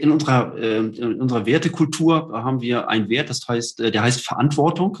haben in unserer Wertekultur haben wir einen Wert, der heißt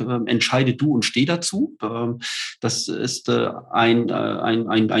Verantwortung. Entscheide du und steh dazu. Das ist ein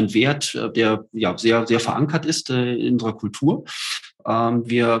Wert, der ja sehr, sehr verankert ist in unserer Kultur.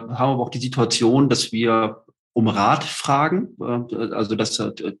 Wir haben aber auch die Situation, dass wir um Rat fragen, also dass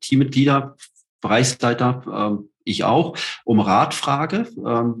Teammitglieder, Bereichsleiter, ich auch, um Rat frage,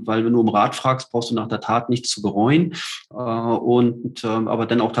 weil wenn du um Rat fragst, brauchst du nach der Tat nichts zu bereuen aber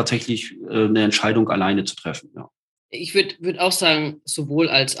dann auch tatsächlich eine Entscheidung alleine zu treffen. Ja. Ich würd auch sagen, sowohl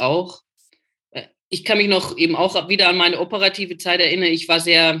als auch. Ich kann mich noch eben auch wieder an meine operative Zeit erinnern. Ich war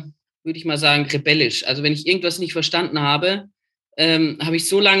sehr, würde ich mal sagen, rebellisch. Also wenn ich irgendwas nicht verstanden habe, habe ich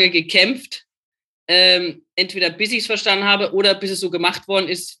so lange gekämpft, entweder bis ich es verstanden habe oder bis es so gemacht worden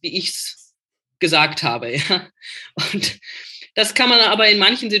ist, wie ich es gesagt habe. Ja? Und das kann man aber in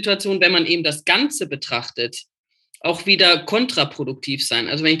manchen Situationen, wenn man eben das Ganze betrachtet, auch wieder kontraproduktiv sein.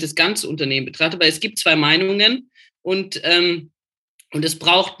 Also wenn ich das ganze Unternehmen betrachte, weil es gibt zwei Meinungen und es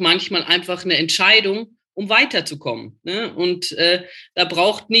braucht manchmal einfach eine Entscheidung, um weiterzukommen. Ne? Und da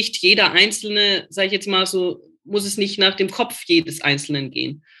braucht nicht jeder Einzelne, sage ich jetzt mal so, muss es nicht nach dem Kopf jedes Einzelnen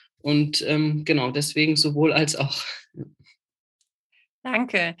gehen. Und genau, deswegen sowohl als auch.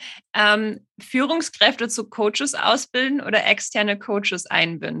 Danke. Führungskräfte zu Coaches ausbilden oder externe Coaches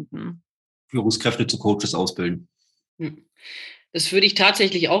einbinden? Führungskräfte zu Coaches ausbilden. Das würde ich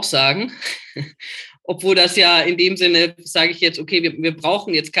tatsächlich auch sagen. Obwohl das ja in dem Sinne, sage ich jetzt, okay, wir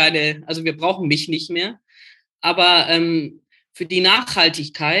brauchen jetzt wir brauchen mich nicht mehr. Aber für die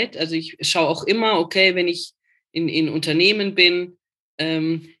Nachhaltigkeit, also ich schaue auch immer, okay, wenn ich in Unternehmen bin,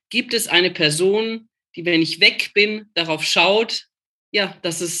 gibt es eine Person, die, wenn ich weg bin, darauf schaut, ja,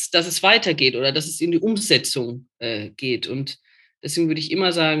 dass es weitergeht oder dass es in die Umsetzung geht. Und deswegen würde ich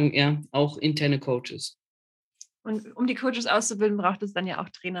immer sagen, ja, auch interne Coaches. Und um die Coaches auszubilden, braucht es dann ja auch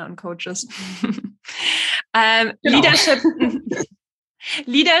Trainer und Coaches. Genau.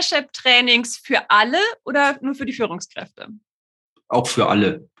 Leadership-Trainings für alle oder nur für die Führungskräfte? Auch für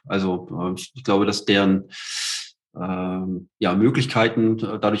alle. Also ich glaube, dass deren Möglichkeiten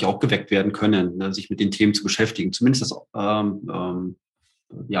dadurch auch geweckt werden können, sich mit den Themen zu beschäftigen. Zumindest in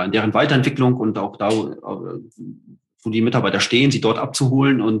deren Weiterentwicklung und auch da, wo die Mitarbeiter stehen, sie dort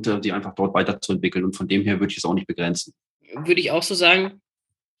abzuholen und sie einfach dort weiterzuentwickeln. Und von dem her würde ich es auch nicht begrenzen. Würde ich auch so sagen.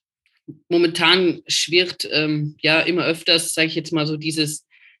 Momentan schwirrt immer öfters, sage ich jetzt mal so, dieses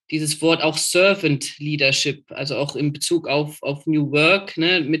Wort auch Servant Leadership, also auch in Bezug auf New Work,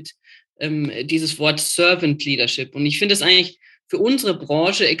 ne, mit dieses Wort Servant Leadership. Und ich finde es eigentlich für unsere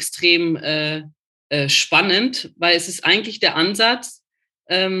Branche extrem spannend, weil es ist eigentlich der Ansatz,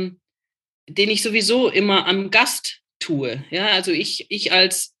 den ich sowieso immer am Gast tue. Ja, also ich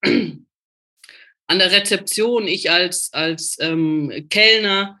als an der Rezeption, ich als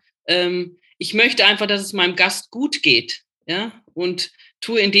Kellner, ich möchte einfach, dass es meinem Gast gut geht, ja, und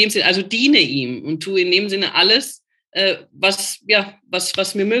tue in dem Sinne, also diene ihm und tue in dem Sinne alles, was mir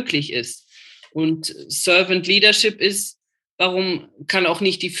möglich ist. Und Servant Leadership ist, warum kann auch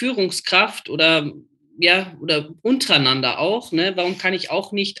nicht die Führungskraft oder untereinander auch, ne? Warum kann ich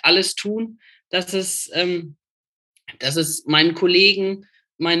auch nicht alles tun, dass es meinen Kollegen,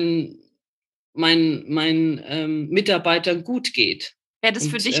 meinen Mitarbeitern gut geht. Wäre das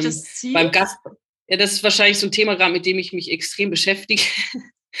für dich das Ziel? Beim Gast, ja, das ist wahrscheinlich so ein Thema gerade, mit dem ich mich extrem beschäftige.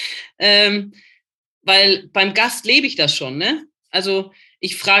 Weil beim Gast lebe ich das schon, ne? Also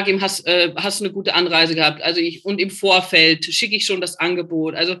ich frage ihn, hast du eine gute Anreise gehabt? Und im Vorfeld schicke ich schon das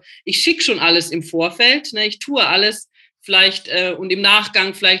Angebot. Also ich schicke schon alles im Vorfeld, ne? Ich tue alles vielleicht und im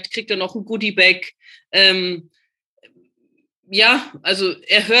Nachgang vielleicht kriegt er noch ein Goodie-Bag. Ja, also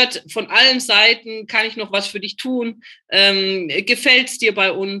er hört von allen Seiten, kann ich noch was für dich tun? Gefällt es dir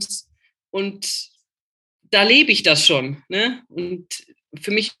bei uns? Und da lebe ich das schon. Ne? Und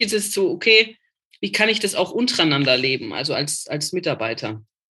für mich ist es so, okay, wie kann ich das auch untereinander leben, also als Mitarbeiter?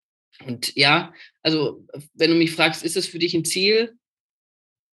 Und ja, also wenn du mich fragst, ist es für dich ein Ziel?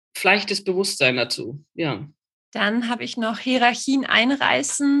 Vielleicht das Bewusstsein dazu, ja. Dann habe ich noch Hierarchien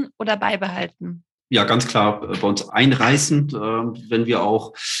einreißen oder beibehalten. Ja, ganz klar bei uns einreißend, wenn wir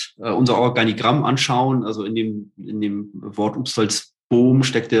auch unser Organigramm anschauen. Also in dem Wort Upstalsboom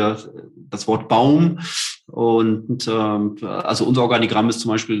steckt das Wort Baum. Und also unser Organigramm ist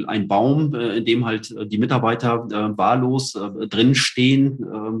zum Beispiel ein Baum, in dem halt die Mitarbeiter wahllos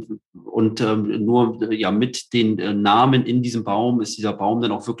drinstehen und nur ja mit den Namen in diesem Baum ist dieser Baum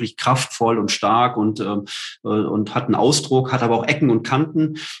dann auch wirklich kraftvoll und stark und hat einen Ausdruck, hat aber auch Ecken und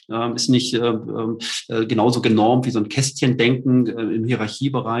Kanten, ist nicht genauso genormt wie so ein Kästchendenken im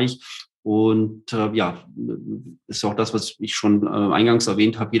Hierarchiebereich. Und ja, ist auch das, was ich schon eingangs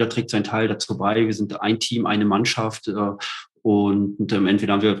erwähnt habe. Jeder trägt seinen Teil dazu bei. Wir sind ein Team, eine Mannschaft. Und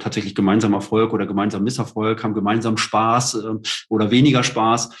entweder haben wir tatsächlich gemeinsam Erfolg oder gemeinsam Misserfolg, haben gemeinsam Spaß oder weniger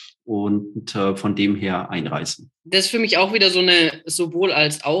Spaß. Und von dem her einreißen. Das ist für mich auch wieder so eine sowohl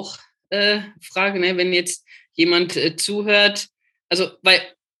als auch Frage, ne? Wenn jetzt jemand zuhört. Also, weil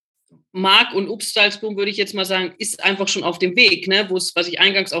Marc und Upstalsboom, würde ich jetzt mal sagen, ist einfach schon auf dem Weg, ne? Was ich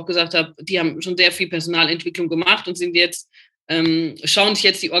eingangs auch gesagt habe, die haben schon sehr viel Personalentwicklung gemacht und sind jetzt, schauen sich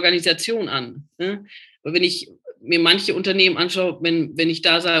jetzt die Organisation an. Ne? Aber wenn ich mir manche Unternehmen anschaue, wenn ich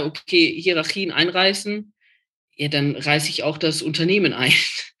da sage, okay, Hierarchien einreißen, ja, dann reiße ich auch das Unternehmen ein.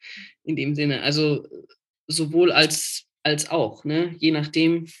 In dem Sinne. Also sowohl als auch, ne? Je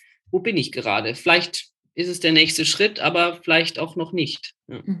nachdem, wo bin ich gerade. Vielleicht ist es der nächste Schritt, aber vielleicht auch noch nicht.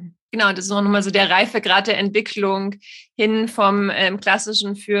 Ja. Genau, das ist auch nochmal so der Reifegrad der Entwicklung hin vom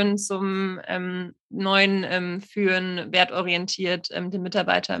klassischen Führen zum neuen Führen, wertorientiert, den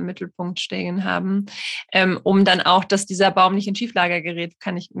Mitarbeiter im Mittelpunkt stehen haben, um dann auch, dass dieser Baum nicht in Schieflage gerät,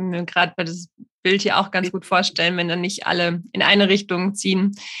 kann ich mir gerade bei das Bild hier auch ganz gut vorstellen, wenn dann nicht alle in eine Richtung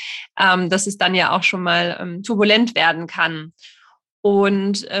ziehen, dass es dann ja auch schon mal turbulent werden kann.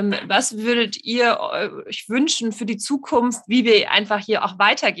 Und was würdet ihr euch wünschen für die Zukunft, wie wir einfach hier auch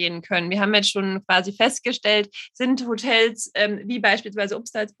weitergehen können? Wir haben jetzt schon quasi festgestellt, sind Hotels wie beispielsweise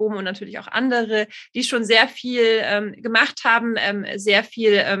Upstalsboom und natürlich auch andere, die schon sehr viel gemacht haben, sehr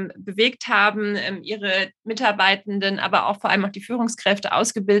viel bewegt haben, ihre Mitarbeitenden, aber auch vor allem auch die Führungskräfte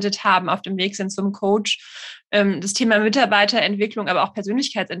ausgebildet haben, auf dem Weg sind zum Coach, das Thema Mitarbeiterentwicklung, aber auch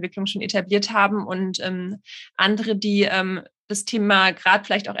Persönlichkeitsentwicklung schon etabliert haben und andere, die das Thema gerade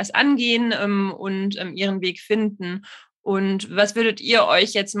vielleicht auch erst angehen und ihren Weg finden. Und was würdet ihr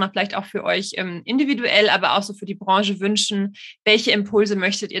euch jetzt mal vielleicht auch für euch individuell, aber auch so für die Branche wünschen? Welche Impulse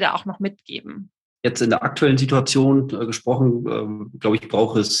möchtet ihr da auch noch mitgeben? Jetzt in der aktuellen Situation gesprochen, glaube ich,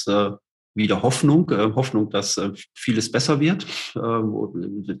 braucht es wieder Hoffnung, Hoffnung, dass vieles besser wird,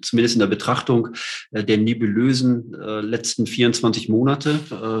 zumindest in der Betrachtung der nebulösen letzten 24 Monate,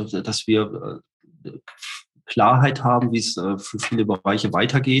 dass wir Klarheit haben, wie es für viele Bereiche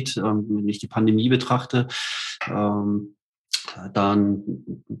weitergeht. Wenn ich die Pandemie betrachte, dann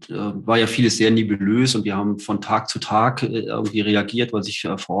war ja vieles sehr nebulös und wir haben von Tag zu Tag irgendwie reagiert, weil sich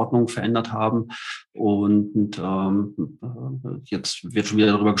Verordnungen verändert haben. Und jetzt wird schon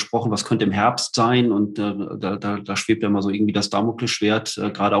wieder darüber gesprochen, was könnte im Herbst sein. Und da schwebt ja immer so irgendwie das Damoklesschwert,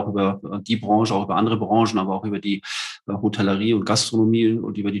 gerade auch über die Branche, auch über andere Branchen, aber auch über die Hotellerie und Gastronomie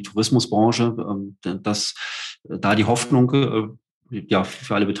und über die Tourismusbranche, dass da die Hoffnung ja,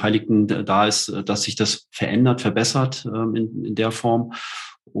 für alle Beteiligten da ist, dass sich das verändert, verbessert in der Form.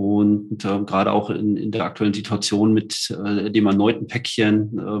 Und gerade auch in der aktuellen Situation mit dem erneuten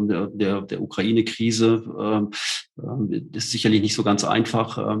Päckchen der Ukraine-Krise ist sicherlich nicht so ganz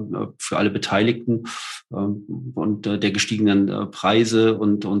einfach für alle Beteiligten und der gestiegenen Preise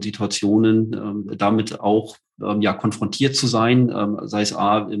und Situationen damit auch ja konfrontiert zu sein, sei es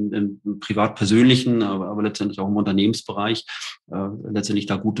im privat-persönlichen, aber letztendlich auch im Unternehmensbereich, letztendlich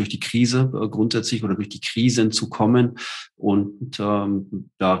da gut durch die Krise grundsätzlich oder durch die Krisen zu kommen und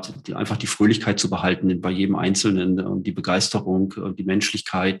ja, einfach die Fröhlichkeit zu behalten bei jedem Einzelnen, die Begeisterung, die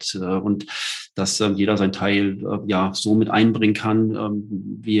Menschlichkeit und dass jeder sein Teil ja so mit einbringen kann,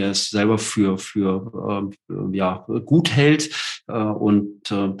 wie er es selber für ja gut hält und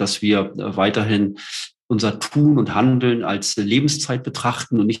dass wir weiterhin unser Tun und Handeln als Lebenszeit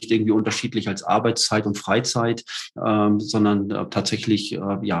betrachten und nicht irgendwie unterschiedlich als Arbeitszeit und Freizeit, sondern tatsächlich,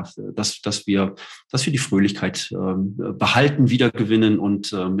 dass wir die Fröhlichkeit behalten, wiedergewinnen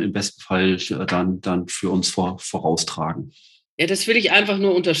und im besten Fall dann für uns voraustragen. Ja, das will ich einfach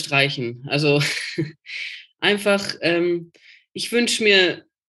nur unterstreichen. Also einfach, ich wünsche mir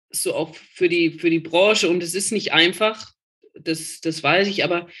so auch für die Branche, und es ist nicht einfach, das weiß ich,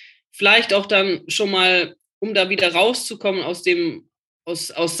 aber vielleicht auch dann schon mal, um da wieder rauszukommen aus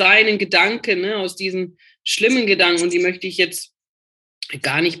seinen Gedanken, ne, aus diesen schlimmen Gedanken, und die möchte ich jetzt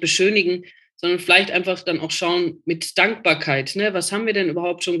gar nicht beschönigen, sondern vielleicht einfach dann auch schauen mit Dankbarkeit, ne, was haben wir denn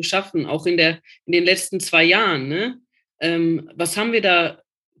überhaupt schon geschaffen, auch in den letzten 2 Jahren, ne? Was haben wir da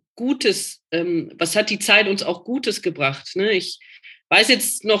Gutes, was hat die Zeit uns auch Gutes gebracht, ne? Ich weiß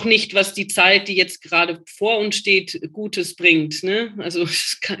jetzt noch nicht, was die Zeit, die jetzt gerade vor uns steht, Gutes bringt, ne? Also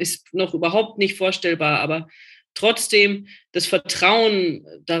es ist noch überhaupt nicht vorstellbar, aber trotzdem das Vertrauen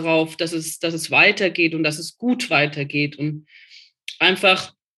darauf, dass es weitergeht und dass es gut weitergeht, und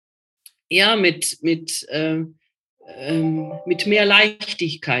einfach ja mit mehr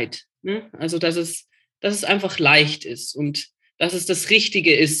Leichtigkeit, ne? Also dass es einfach leicht ist und dass es das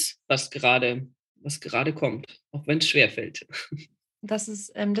Richtige ist, was gerade kommt, auch wenn es schwerfällt. Das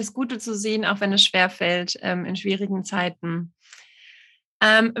ist das Gute zu sehen, auch wenn es schwerfällt in schwierigen Zeiten.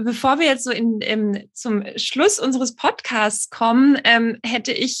 Bevor wir jetzt so zum Schluss unseres Podcasts kommen,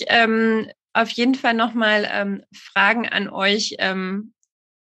 hätte ich auf jeden Fall nochmal Fragen an euch,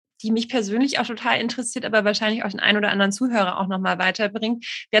 die mich persönlich auch total interessiert, aber wahrscheinlich auch den einen oder anderen Zuhörer auch nochmal weiterbringt.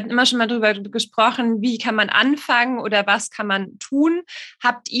 Wir hatten immer schon mal darüber gesprochen, wie kann man anfangen oder was kann man tun.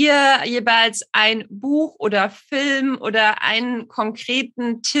 Habt ihr jeweils ein Buch oder Film oder einen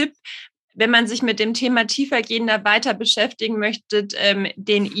konkreten Tipp, wenn man sich mit dem Thema tiefergehender weiter beschäftigen möchte,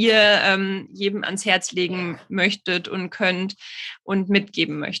 den ihr jedem ans Herz legen möchtet und könnt und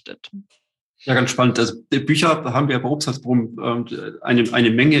mitgeben möchtet? Ja, ganz spannend. Also Bücher haben wir bei Obstalsbrumm eine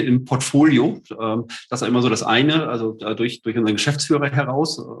Menge im Portfolio. Das ist immer so das eine. Also durch unseren Geschäftsführer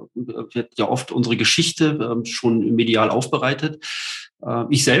heraus wird ja oft unsere Geschichte schon medial aufbereitet.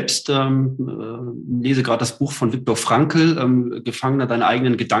 Ich selbst lese gerade das Buch von Viktor Frankl, Gefangener deiner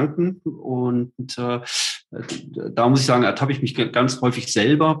eigenen Gedanken. Und da muss ich sagen, ertappe ich mich ganz häufig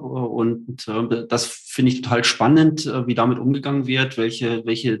selber. Und das finde ich total spannend, wie damit umgegangen wird,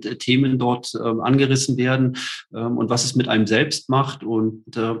 welche Themen dort angerissen werden und was es mit einem selbst macht. Und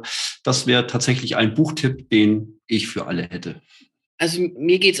das wäre tatsächlich ein Buchtipp, den ich für alle hätte. Also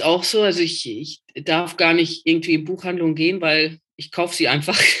mir geht's auch so. Also ich darf gar nicht irgendwie in Buchhandlungen gehen, weil ich kaufe sie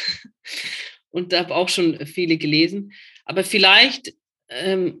einfach und habe auch schon viele gelesen. Aber vielleicht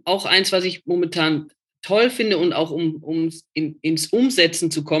auch eins, was ich momentan toll finde und auch ins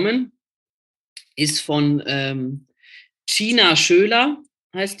Umsetzen zu kommen, ist von Gina Schöler,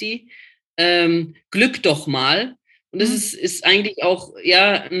 heißt die. Glück doch mal. Und das ist eigentlich auch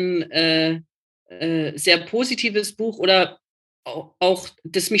ja ein sehr positives Buch, oder auch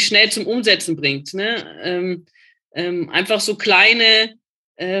das mich schnell zum Umsetzen bringt. Ne? Einfach so kleine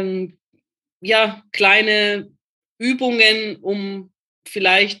Übungen, um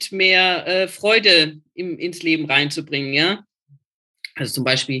vielleicht mehr Freude ins Leben reinzubringen. Ja? Also zum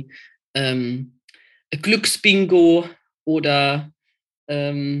Beispiel Glücksbingo oder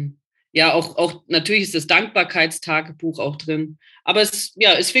auch natürlich ist das Dankbarkeitstagebuch auch drin. Aber es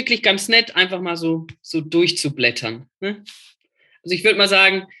ist wirklich ganz nett, einfach mal so durchzublättern. Ne? Also ich würde mal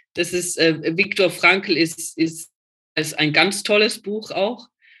sagen, das ist Viktor Frankl ist ein ganz tolles Buch auch.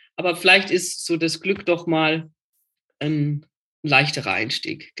 Aber vielleicht ist so das Glück doch mal ein leichterer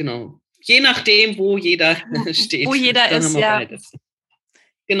Einstieg. Genau. Je nachdem, wo jeder steht. Wo jeder dann ist, haben wir ja. beides.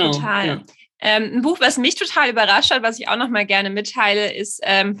 Genau. Total. Ja. Ein Buch, was mich total überrascht hat, was ich auch noch mal gerne mitteile, ist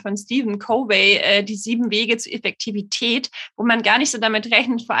von Stephen Covey, Die 7 Wege zur Effektivität, wo man gar nicht so damit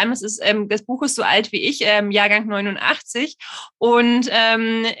rechnet. Vor allem, das Buch ist so alt wie ich, Jahrgang 89. Und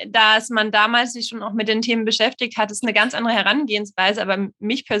dass man damals sich schon auch mit den Themen beschäftigt hat, ist eine ganz andere Herangehensweise, aber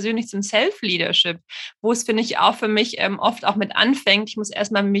mich persönlich zum Self-Leadership, wo es, finde ich, auch für mich oft auch mit anfängt. Ich muss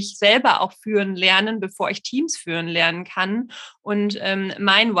erstmal mich selber auch führen lernen, bevor ich Teams führen lernen kann. Und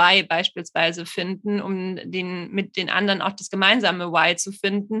mein Why beispielsweise finden, um mit den anderen auch das gemeinsame Why zu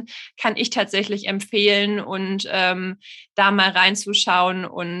finden, kann ich tatsächlich empfehlen und da mal reinzuschauen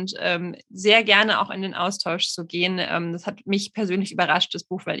und sehr gerne auch in den Austausch zu gehen. Das hat mich persönlich überrascht, das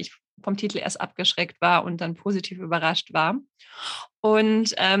Buch, weil ich vom Titel erst abgeschreckt war und dann positiv überrascht war.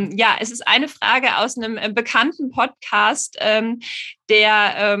 Und es ist eine Frage aus einem bekannten Podcast,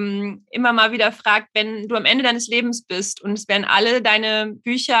 der immer mal wieder fragt, wenn du am Ende deines Lebens bist und es werden alle deine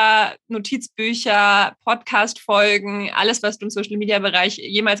Bücher, Notizbücher, Podcast-Folgen, alles, was du im Social-Media-Bereich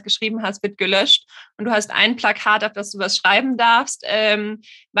jemals geschrieben hast, wird gelöscht und du hast ein Plakat, auf das du was schreiben darfst.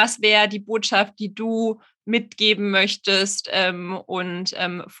 Was wäre die Botschaft, die du mitgeben möchtest und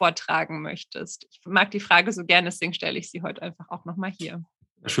vortragen möchtest? Ich mag die Frage so gerne, deswegen stelle ich sie heute einfach auch nochmal hier.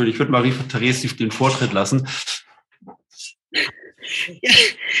 Schön, ich würde Marie-Therese den Vortritt lassen. Ja,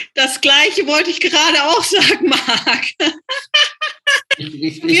 das Gleiche wollte ich gerade auch sagen, Marc.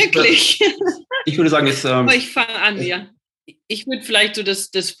 Wirklich. Ich würde sagen, aber ich fange an, ja. Ich würde vielleicht so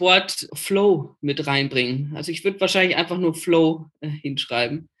das Wort Flow mit reinbringen. Also ich würde wahrscheinlich einfach nur Flow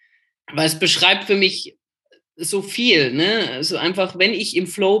hinschreiben, weil es beschreibt für mich so viel, ne? Also einfach, wenn ich im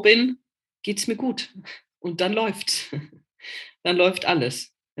Flow bin, geht es mir gut. Und dann läuft. Dann läuft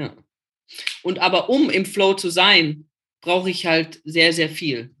alles. Ja. Und aber um im Flow zu sein, brauche ich halt sehr, sehr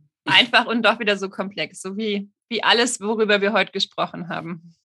viel. Einfach und doch wieder so komplex, so wie alles, worüber wir heute gesprochen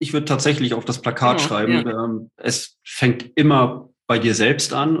haben. Ich würde tatsächlich auf das Plakat schreiben. Ja. Es fängt immer bei dir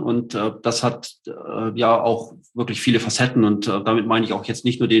selbst an und das hat ja auch wirklich viele Facetten und damit meine ich auch jetzt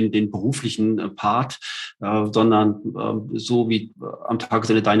nicht nur den beruflichen Part, sondern so wie am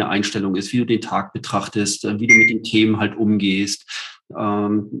Tagesende deine Einstellung ist, wie du den Tag betrachtest, wie du mit den Themen halt umgehst,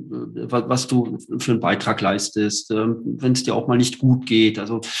 was du für einen Beitrag leistest, wenn es dir auch mal nicht gut geht.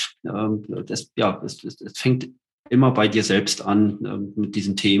 Also es fängt immer bei dir selbst an mit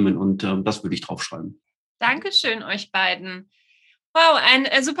diesen Themen und das würde ich draufschreiben. Dankeschön euch beiden. Wow, ein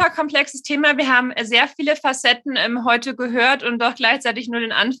super komplexes Thema. Wir haben sehr viele Facetten heute gehört und doch gleichzeitig nur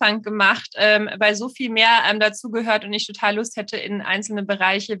den Anfang gemacht, weil so viel mehr dazu gehört und ich total Lust hätte in einzelne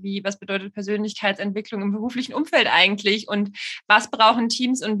Bereiche wie, was bedeutet Persönlichkeitsentwicklung im beruflichen Umfeld eigentlich und was brauchen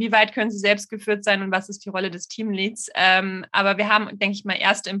Teams und wie weit können sie selbst geführt sein und was ist die Rolle des Teamleads. Aber wir haben, denke ich mal,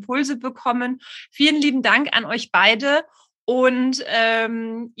 erste Impulse bekommen. Vielen lieben Dank an euch beide. Und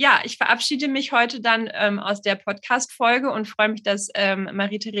ich verabschiede mich heute dann aus der Podcast-Folge und freue mich, dass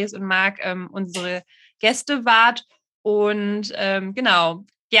Marie-Therese und Marc unsere Gäste wart. Und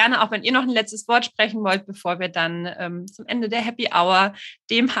gerne auch, wenn ihr noch ein letztes Wort sprechen wollt, bevor wir dann zum Ende der Happy Hour,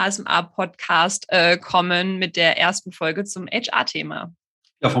 dem HSMA-Podcast, kommen mit der ersten Folge zum HR-Thema.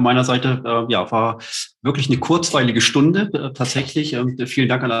 Ja, von meiner Seite war wirklich eine kurzweilige Stunde tatsächlich. Vielen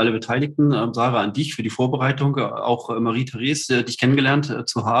Dank an alle Beteiligten. Sarah, an dich für die Vorbereitung. Auch Marie-Therese, dich kennengelernt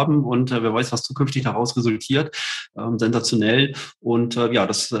zu haben. Und wer weiß, was zukünftig daraus resultiert. Sensationell. Und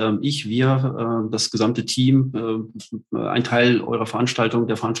dass wir, das gesamte Team, ein Teil eurer Veranstaltung,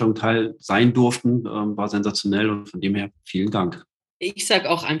 der Veranstaltung Teil sein durften, war sensationell. Und von dem her vielen Dank. Ich sage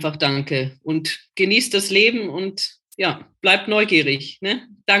auch einfach Danke und genießt das Leben und bleibt neugierig. Ne?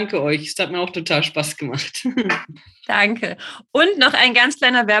 Danke euch. Es hat mir auch total Spaß gemacht. Danke. Und noch ein ganz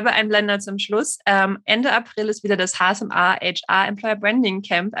kleiner Werbeeinblender zum Schluss. Ende April ist wieder das HSMA HR Employer Branding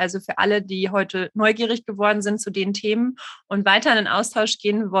Camp. Also für alle, die heute neugierig geworden sind zu den Themen und weiter in den Austausch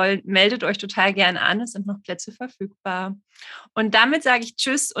gehen wollen, meldet euch total gerne an. Es sind noch Plätze verfügbar. Und damit sage ich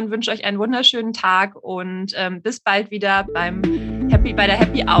Tschüss und wünsche euch einen wunderschönen Tag und bis bald wieder bei der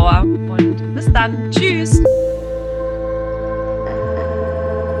Happy Hour. Und bis dann. Tschüss.